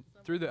weeks, and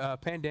through the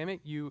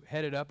pandemic, you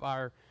headed up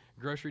our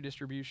grocery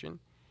distribution.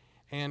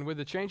 And with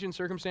the change in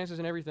circumstances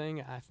and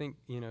everything, I think,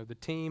 the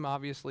team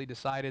obviously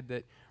decided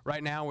that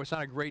right now it's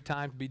not a great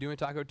time to be doing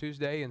Taco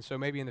Tuesday, and so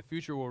maybe in the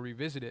future we'll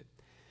revisit it.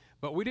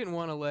 But we didn't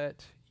want to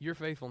let your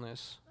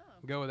faithfulness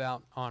go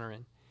without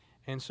honoring.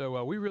 And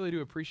so we really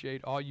do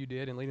appreciate all you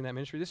did in leading that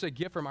ministry. This is a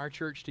gift from our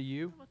church to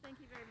you. Well, thank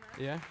you very much.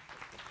 Yeah?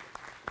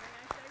 May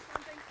I say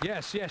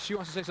something? Yes, she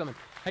wants to say something.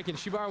 Hey, can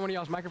she borrow one of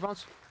y'all's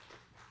microphones?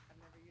 I've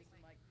never used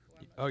the mic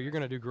before. Oh, you're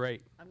going to do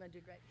great. I'm going to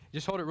do great.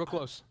 Just hold it real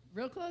close.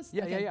 Real close?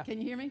 Yeah, Okay. yeah. Can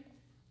you hear me?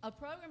 A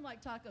program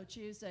like Taco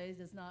Tuesdays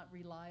does not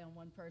rely on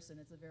one person.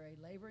 It's a very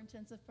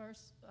labor-intensive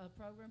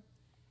program.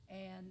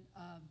 And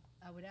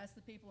I would ask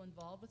the people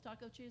involved with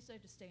Taco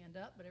Tuesday to stand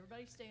up, but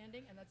everybody's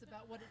standing, and that's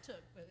about what it took.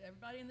 But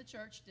everybody in the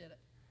church did it.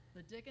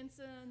 The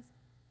Dickinsons,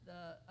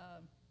 the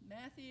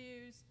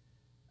Matthews,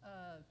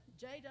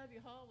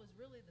 J.W. Hall was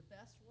really the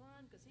best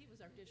one because he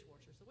was our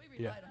dishwasher, so we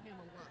relied on him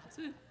a lot.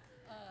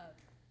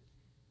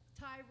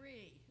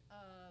 Tyree,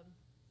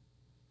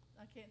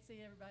 I can't see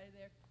everybody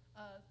there.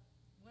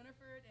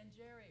 Winifred and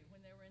Jerry, when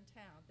they were in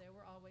town, they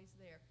were always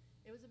there.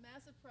 It was a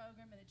massive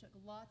program, and it took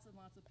lots and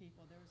lots of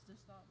people. There was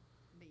just not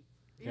me.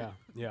 Yeah.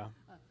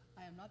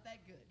 I am not that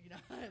good,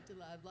 I have to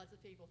have lots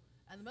of people.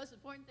 And the most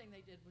important thing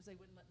they did was they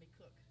wouldn't let me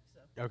cook.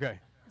 So Okay,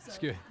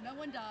 that's good. no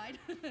one died.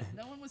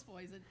 No one was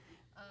poisoned.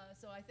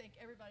 So I thank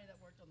everybody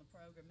that worked on the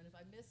program. And if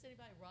I missed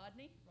anybody,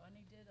 Rodney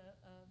did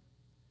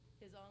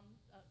his own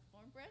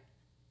cornbread.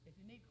 If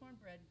you need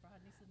cornbread,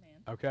 Rodney's the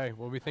man. Okay,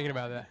 we'll be thinking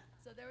about that.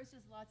 So there was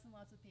just lots and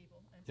lots of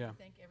people. And so I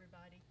thank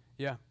everybody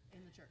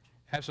in the church.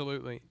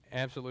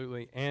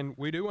 Absolutely. And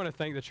we do want to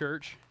thank the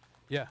church.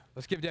 Yeah,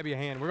 let's give Debbie a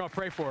hand. We're going to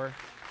pray for her.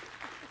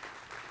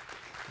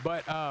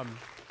 But,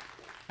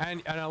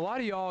 and a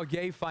lot of y'all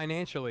gave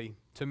financially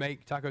to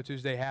make Taco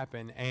Tuesday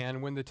happen.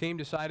 And when the team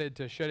decided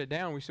to shut it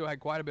down, we still had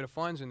quite a bit of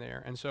funds in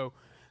there. And so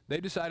they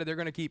decided they're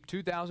going to keep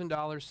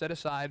 $2,000 set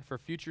aside for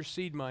future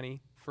seed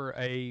money for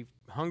a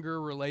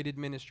hunger-related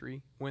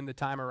ministry when the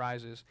time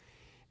arises.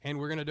 And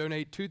we're going to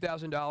donate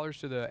 $2,000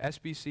 to the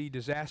SBC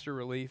disaster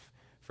relief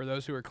for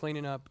those who are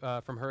cleaning up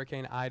from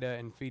Hurricane Ida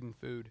and feeding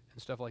food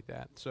and stuff like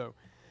that. So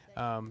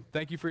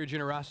thank you for your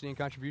generosity and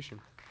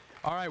contribution.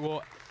 All right,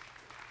 well,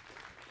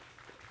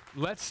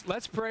 let's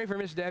pray for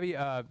Miss Debbie.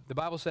 The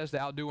Bible says to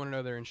outdo one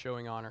another in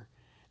showing honor.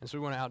 And so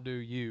we want to outdo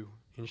you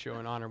in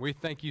showing honor. We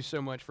thank you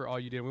so much for all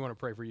you did. We want to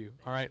pray for you.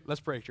 All right,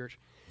 let's pray, church.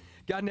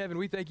 God in heaven,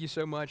 we thank you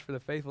so much for the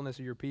faithfulness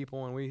of your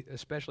people, and we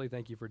especially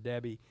thank you for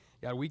Debbie.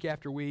 God, week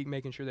after week,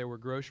 making sure there were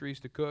groceries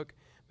to cook,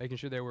 making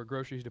sure there were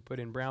groceries to put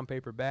in brown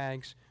paper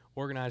bags,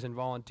 organizing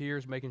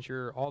volunteers, making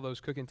sure all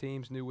those cooking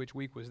teams knew which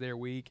week was their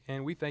week,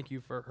 and we thank you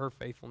for her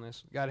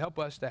faithfulness. God, help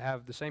us to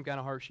have the same kind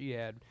of heart she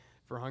had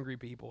for hungry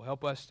people.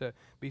 Help us to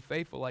be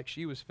faithful like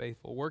she was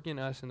faithful. Work in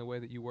us in the way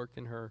that you worked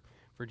in her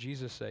for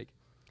Jesus' sake.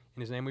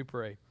 In his name we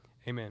pray.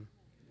 Amen.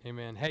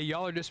 Amen. Hey,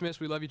 y'all are dismissed.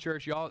 We love you,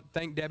 church. Y'all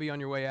thank Debbie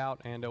on your way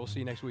out, and we'll see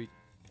you next week.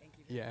 Thank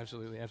you. Yeah,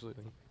 absolutely.